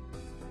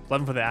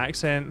 Living for the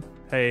accent.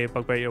 Hey,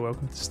 Bugbite, you're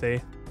welcome to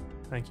stay.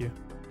 Thank you.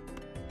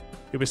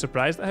 You'll be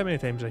surprised at how many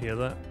times I hear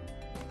that.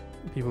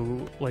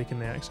 People liking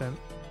the accent.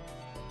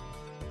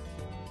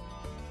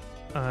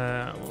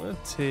 I'm gonna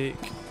take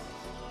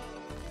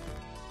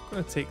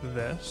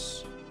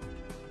this.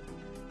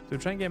 Do I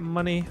try and get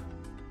money?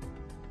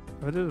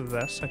 If I do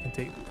this, I can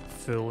take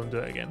full and do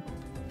it again.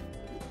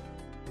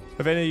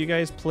 Have any of you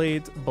guys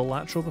played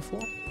Balatro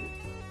before?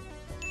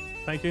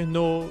 Thank you.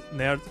 No,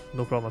 Nerd.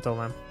 No problem at all,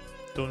 man.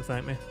 Don't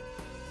thank me.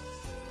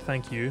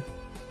 Thank you.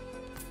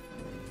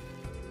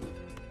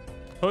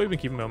 Oh, you've been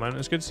keeping well, man.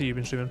 It's good to see you've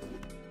been streaming.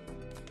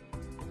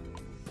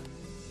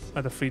 I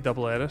had a free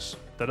double Eris.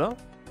 Did I?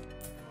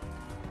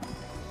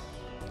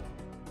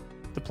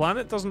 The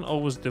planet doesn't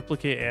always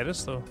duplicate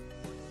Eris, though.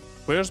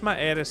 Where's my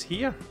Eris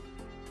here?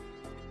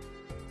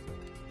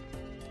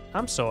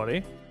 I'm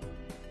sorry.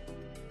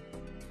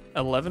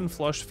 11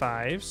 flush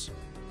 5s.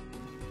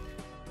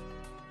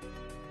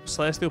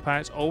 Celestial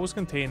packs always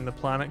contain the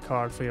planet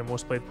card for your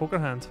most played poker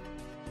hand.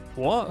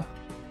 What?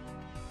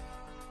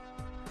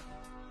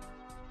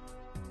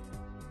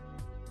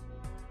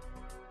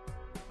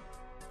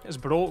 It's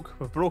broke.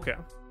 We've broke it.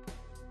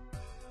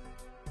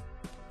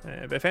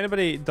 But if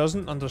anybody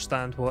doesn't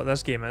understand what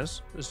this game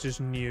is, it's just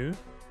new.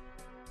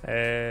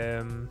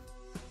 This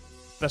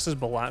is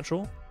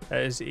Balatro. It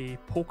is a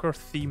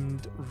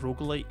poker-themed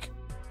roguelike.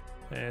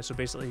 So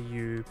basically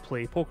you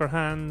play poker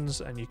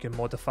hands and you can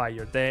modify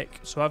your deck.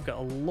 So I've got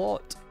a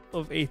lot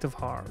of 8 of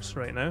hearts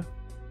right now.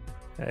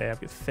 I've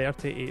got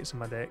 38s in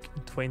my deck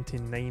and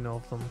 29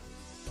 of them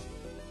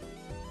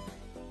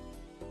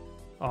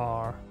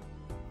are...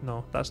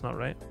 No, that's not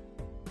right.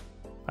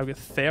 I've got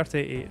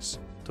 38s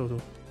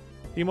total.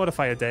 You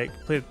modify your deck,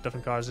 play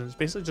different cards, and it's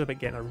basically just about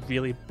getting a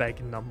really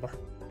big number.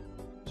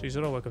 So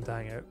you're all welcome to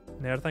hang out.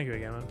 Nerd, thank you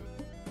again, man,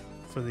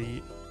 for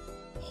the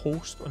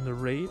host on the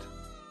raid.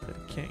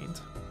 Very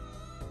kind.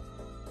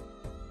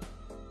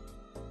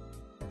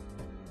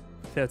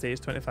 38 is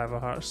 25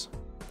 of hearts.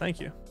 Thank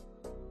you.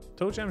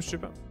 Told you I'm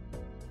stupid.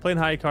 Playing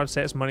high card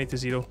sets money to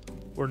 0.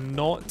 We're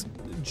not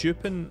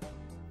duping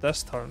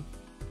this turn.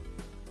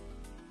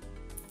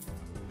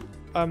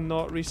 I'm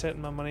not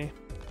resetting my money.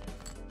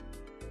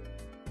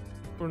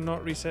 We're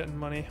not resetting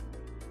money.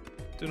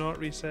 Do not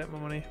reset my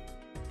money.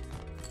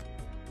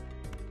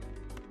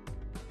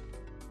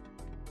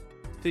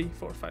 3,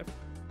 4, 5.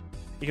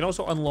 You can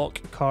also unlock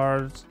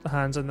cards,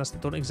 hands in this that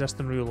don't exist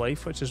in real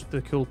life, which is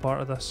the cool part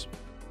of this.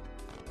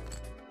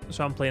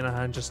 So I'm playing a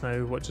hand just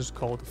now, which is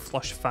called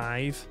Flush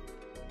 5,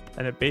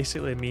 and it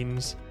basically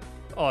means,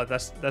 oh,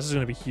 this is going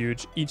to be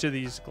huge. Each of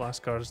these glass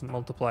cards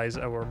multiplies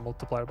our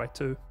multiplier by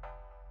 2.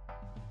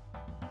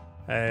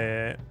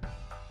 I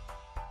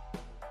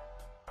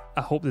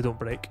hope they don't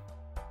break.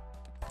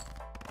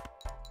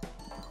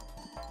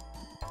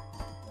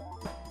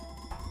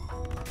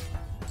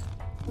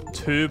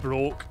 Two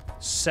broke.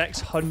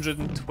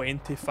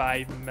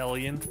 625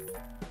 million.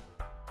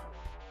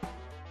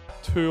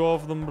 2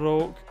 of them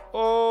broke.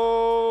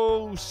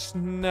 Oh,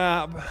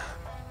 snap.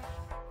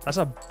 That's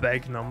a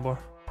big number.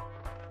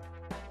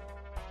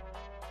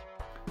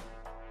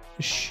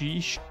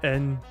 Sheesh,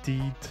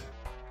 indeed.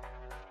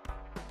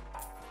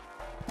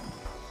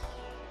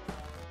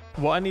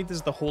 What I need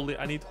is the holy...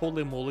 I need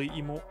holy moly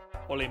emote.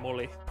 Holy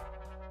moly.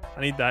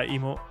 I need that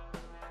emote.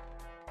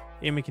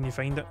 Amy, can you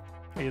find it?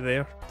 Are you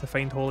there to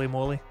find holy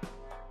moly?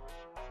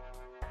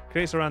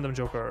 Creates a random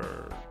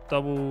joker.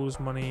 Doubles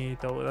money.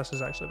 Double. This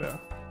is actually better.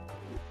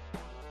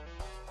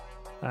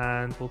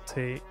 And we'll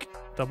take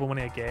double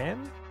money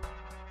again.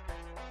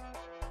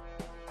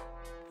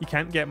 You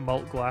can't get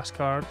mult glass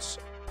cards,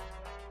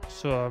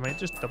 so I might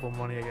just double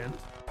money again.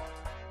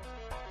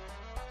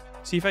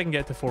 See if I can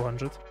get to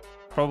 400.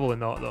 Probably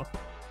not though.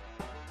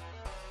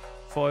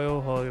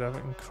 Foil,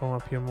 holographic, and chrome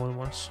appear more than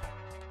once.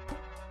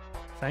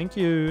 Thank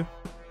you.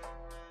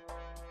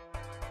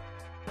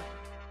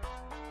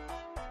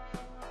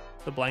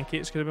 The blank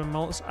 8s could have been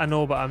multis. I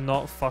know, but I'm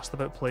not fussed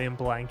about playing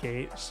blank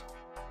 8s.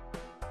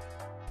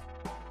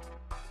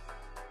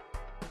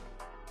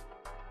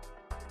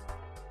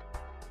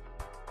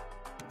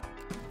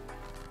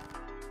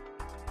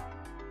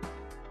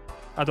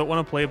 I don't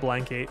want to play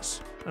blank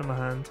 8s in my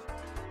hand.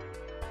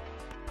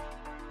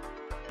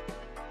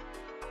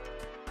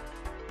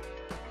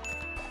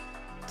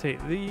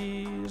 Take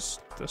these,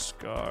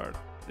 discard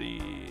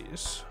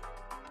these,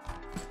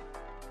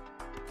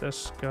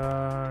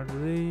 discard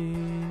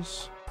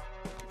these.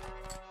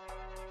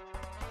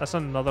 That's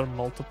another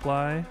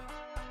multiply.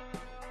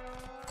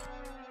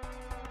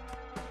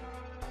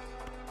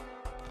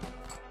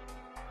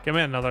 Give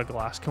me another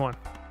glass, come on.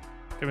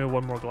 Give me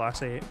one more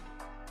glass 8.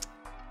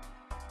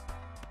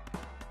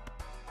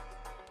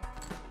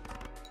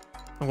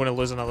 I'm going to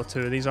lose another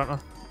 2 of these, aren't I?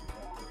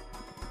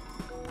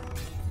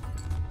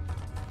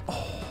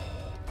 Oh,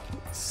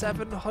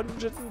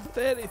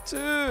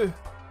 732!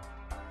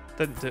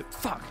 Didn't dupe.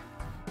 Fuck!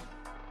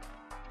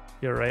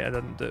 You're right, I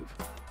didn't dupe.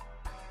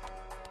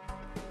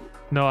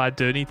 No, I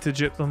do need to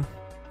dupe them,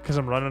 because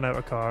I'm running out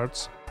of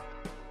cards.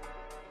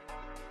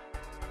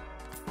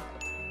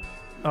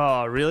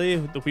 Oh, really?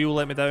 The wheel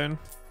let me down?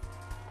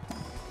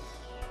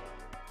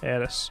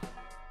 Eris.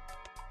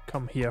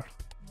 Come here.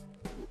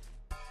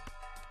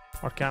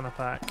 Arcana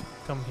pack,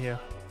 come here.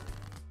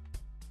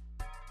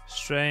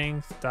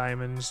 Strength,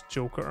 diamonds,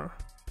 joker.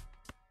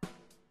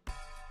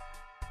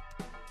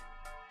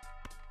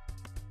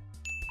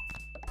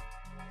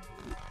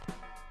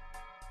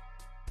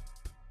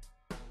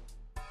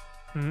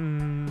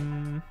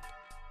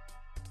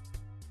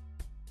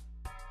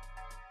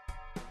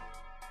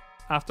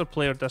 After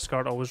player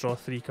discard, always draw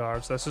 3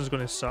 cards. This is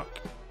going to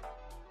suck.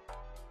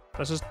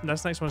 This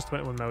next one's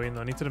 21 million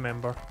though, I need to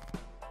remember.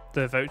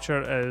 The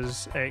voucher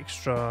is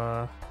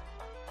extra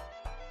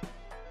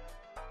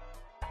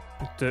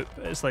dupe.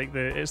 It's like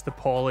it's the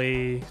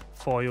poly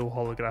foil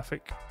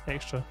holographic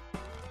extra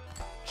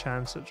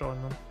chance at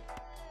drawing them.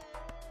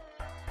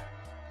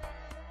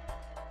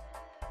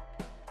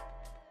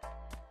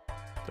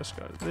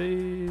 Discard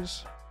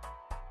these.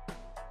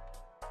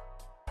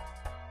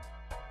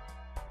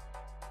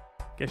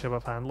 Guess you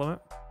above hand limit.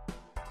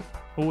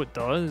 Oh, it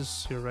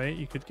does. You're right.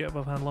 You could get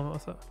above hand limit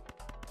with it.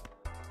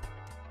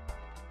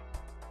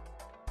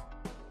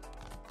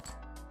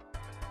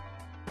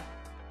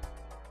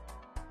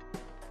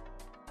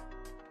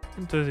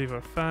 1, 2, 3,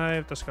 4,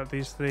 5. Discard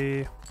these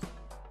 3.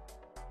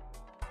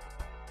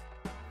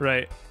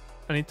 Right.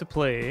 I need to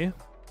play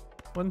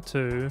 1,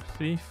 2,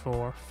 3,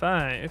 4,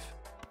 5.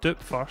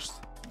 Dupe first.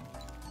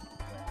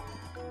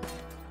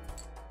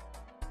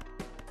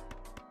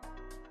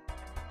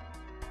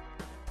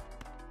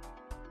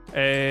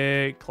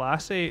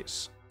 Class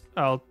 8s.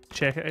 I'll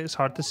check it. It's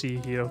hard to see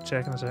here. I'll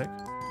check in a sec.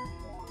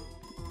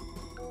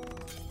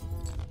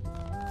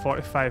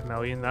 45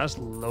 million. That's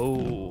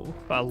low.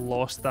 But I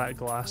lost that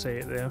glass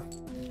 8 there.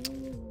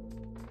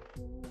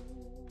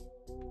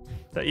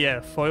 But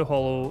yeah, foil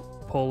hollow,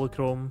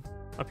 polychrome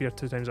appear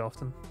 2 times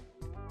often.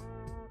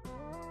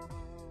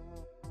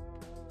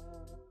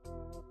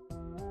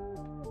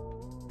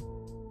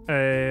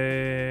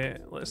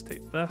 Let's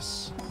take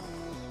this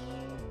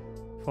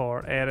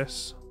for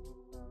Eris.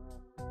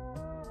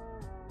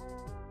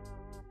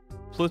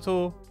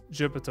 Pluto,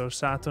 Jupiter,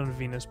 Saturn,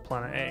 Venus,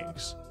 Planet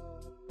X.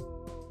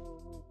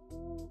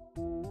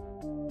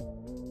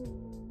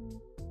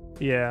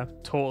 Yeah,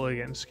 totally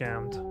getting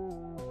scammed.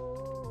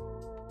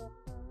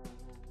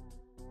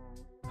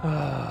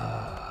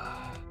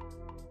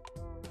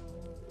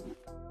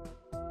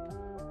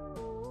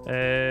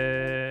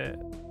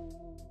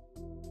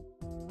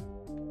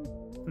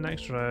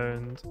 Next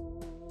round.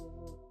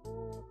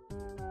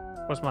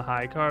 What's my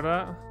high card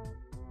at?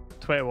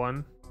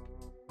 21.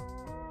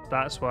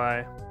 That's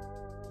why.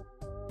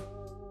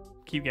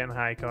 Keep getting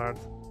high card.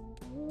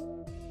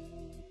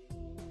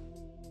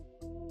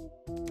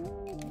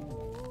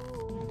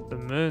 The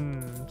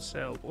moon.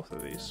 Sell both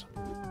of these.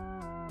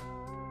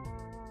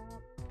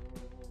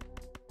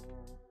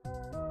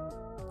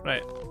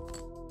 Right.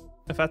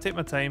 If I take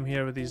my time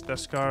here with these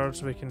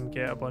discards, we can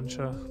get a bunch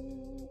of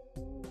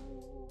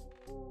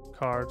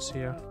cards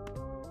here.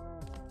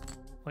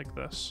 Like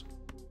this.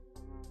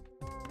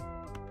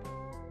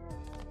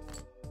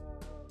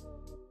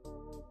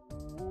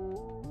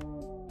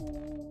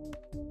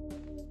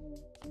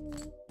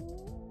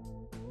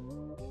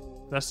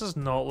 This is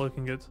not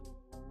looking good.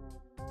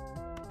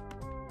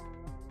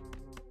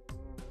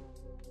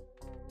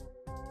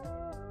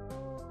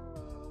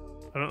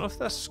 I don't know if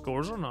this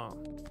scores or not.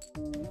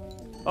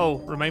 Oh,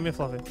 remind me,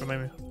 Fluffy.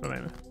 Remind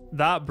me.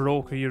 That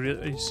broke. Are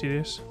you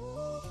serious?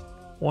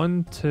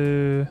 1,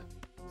 2,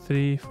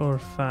 3, 4,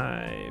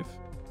 5.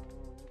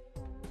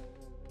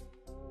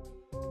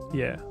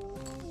 Yeah.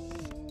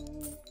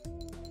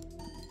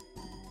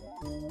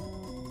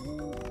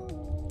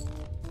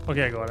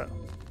 Okay, I got it.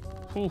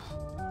 Oof.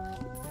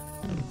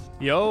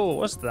 Yo,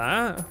 what's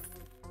that?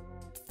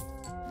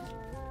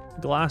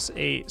 Glass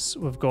 8s.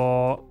 We've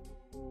got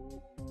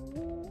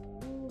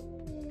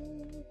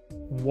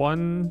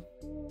 1,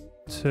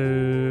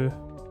 2,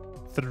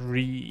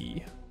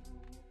 3.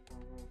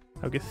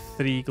 I'll get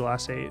 3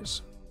 glass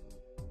 8s.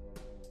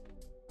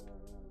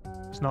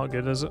 It's not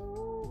good, is it?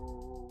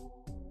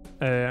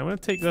 I'm going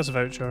to take this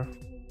voucher.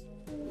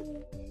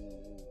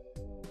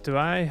 Do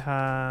I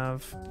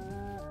have...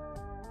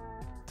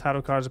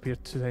 Tarot cards appear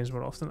 2 times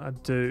more often? I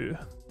do.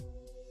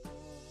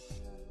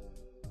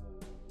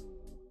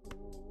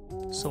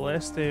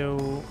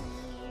 Celestial.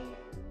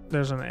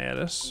 There's an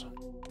Eris.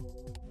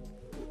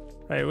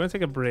 Right, we're going to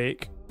take a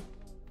break.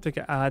 Take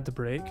an ad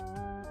break.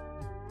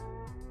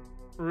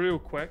 Real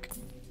quick.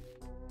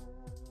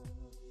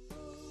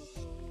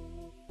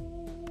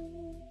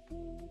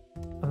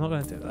 I'm not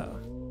going to do that.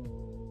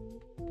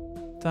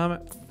 Damn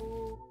it.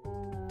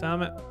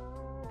 Damn it.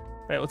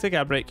 Right, we'll take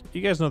a break.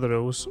 You guys know the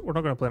rules. We're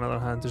not going to play another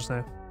hand just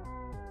now.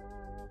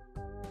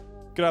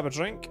 Grab a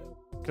drink.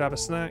 Grab a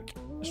snack.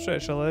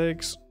 Stretch your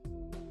legs.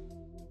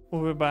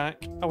 We'll be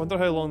back. I wonder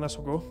how long this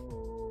will go.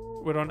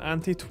 We're on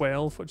ante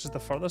 12, which is the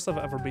furthest I've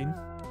ever been.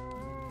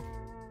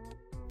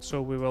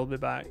 So we will be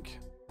back.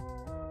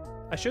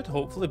 I should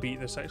hopefully beat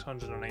the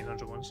 600 or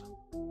 900 ones.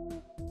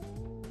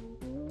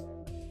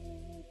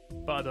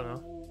 But I don't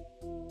know.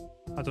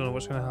 I don't know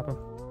what's going to happen.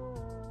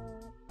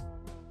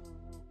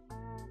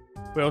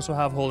 We also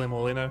have Holy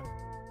Moly now.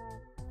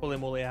 Holy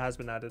Moly has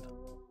been added.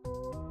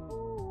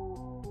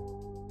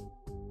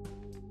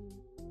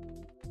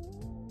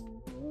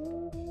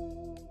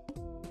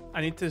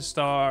 I need to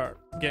start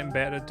getting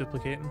better at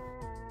duplicating.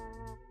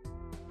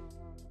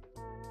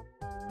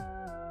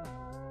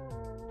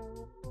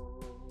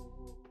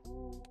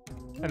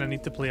 And I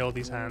need to play all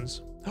these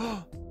hands.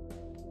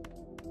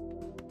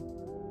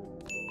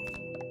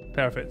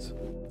 Perfect.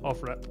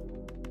 Off rip.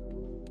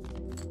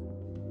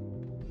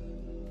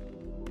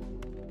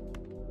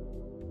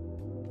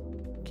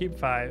 Keep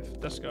 5.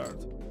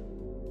 Discard.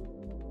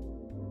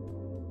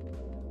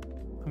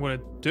 I'm going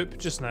to dupe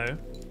just now.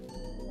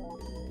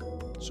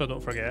 So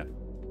don't forget.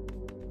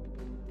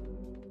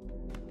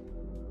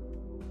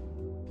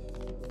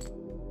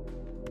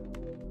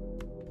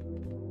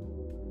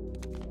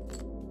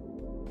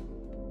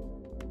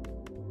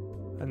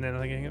 And then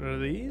I can get rid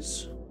of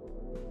these.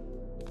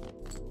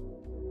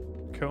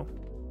 Cool.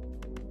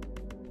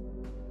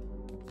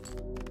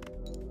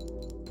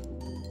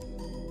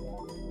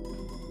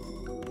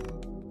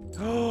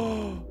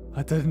 Oh,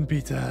 I didn't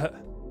beat it.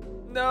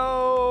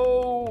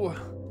 No!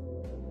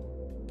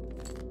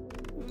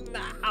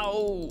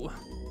 No!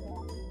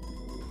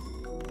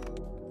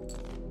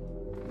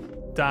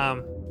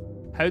 Damn.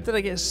 How did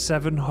I get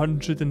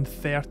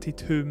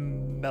 732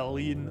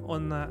 million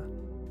on that?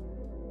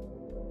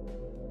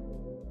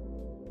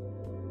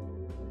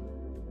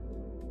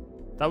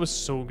 That was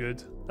so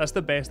good. That's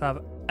the best I've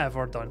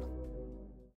ever done.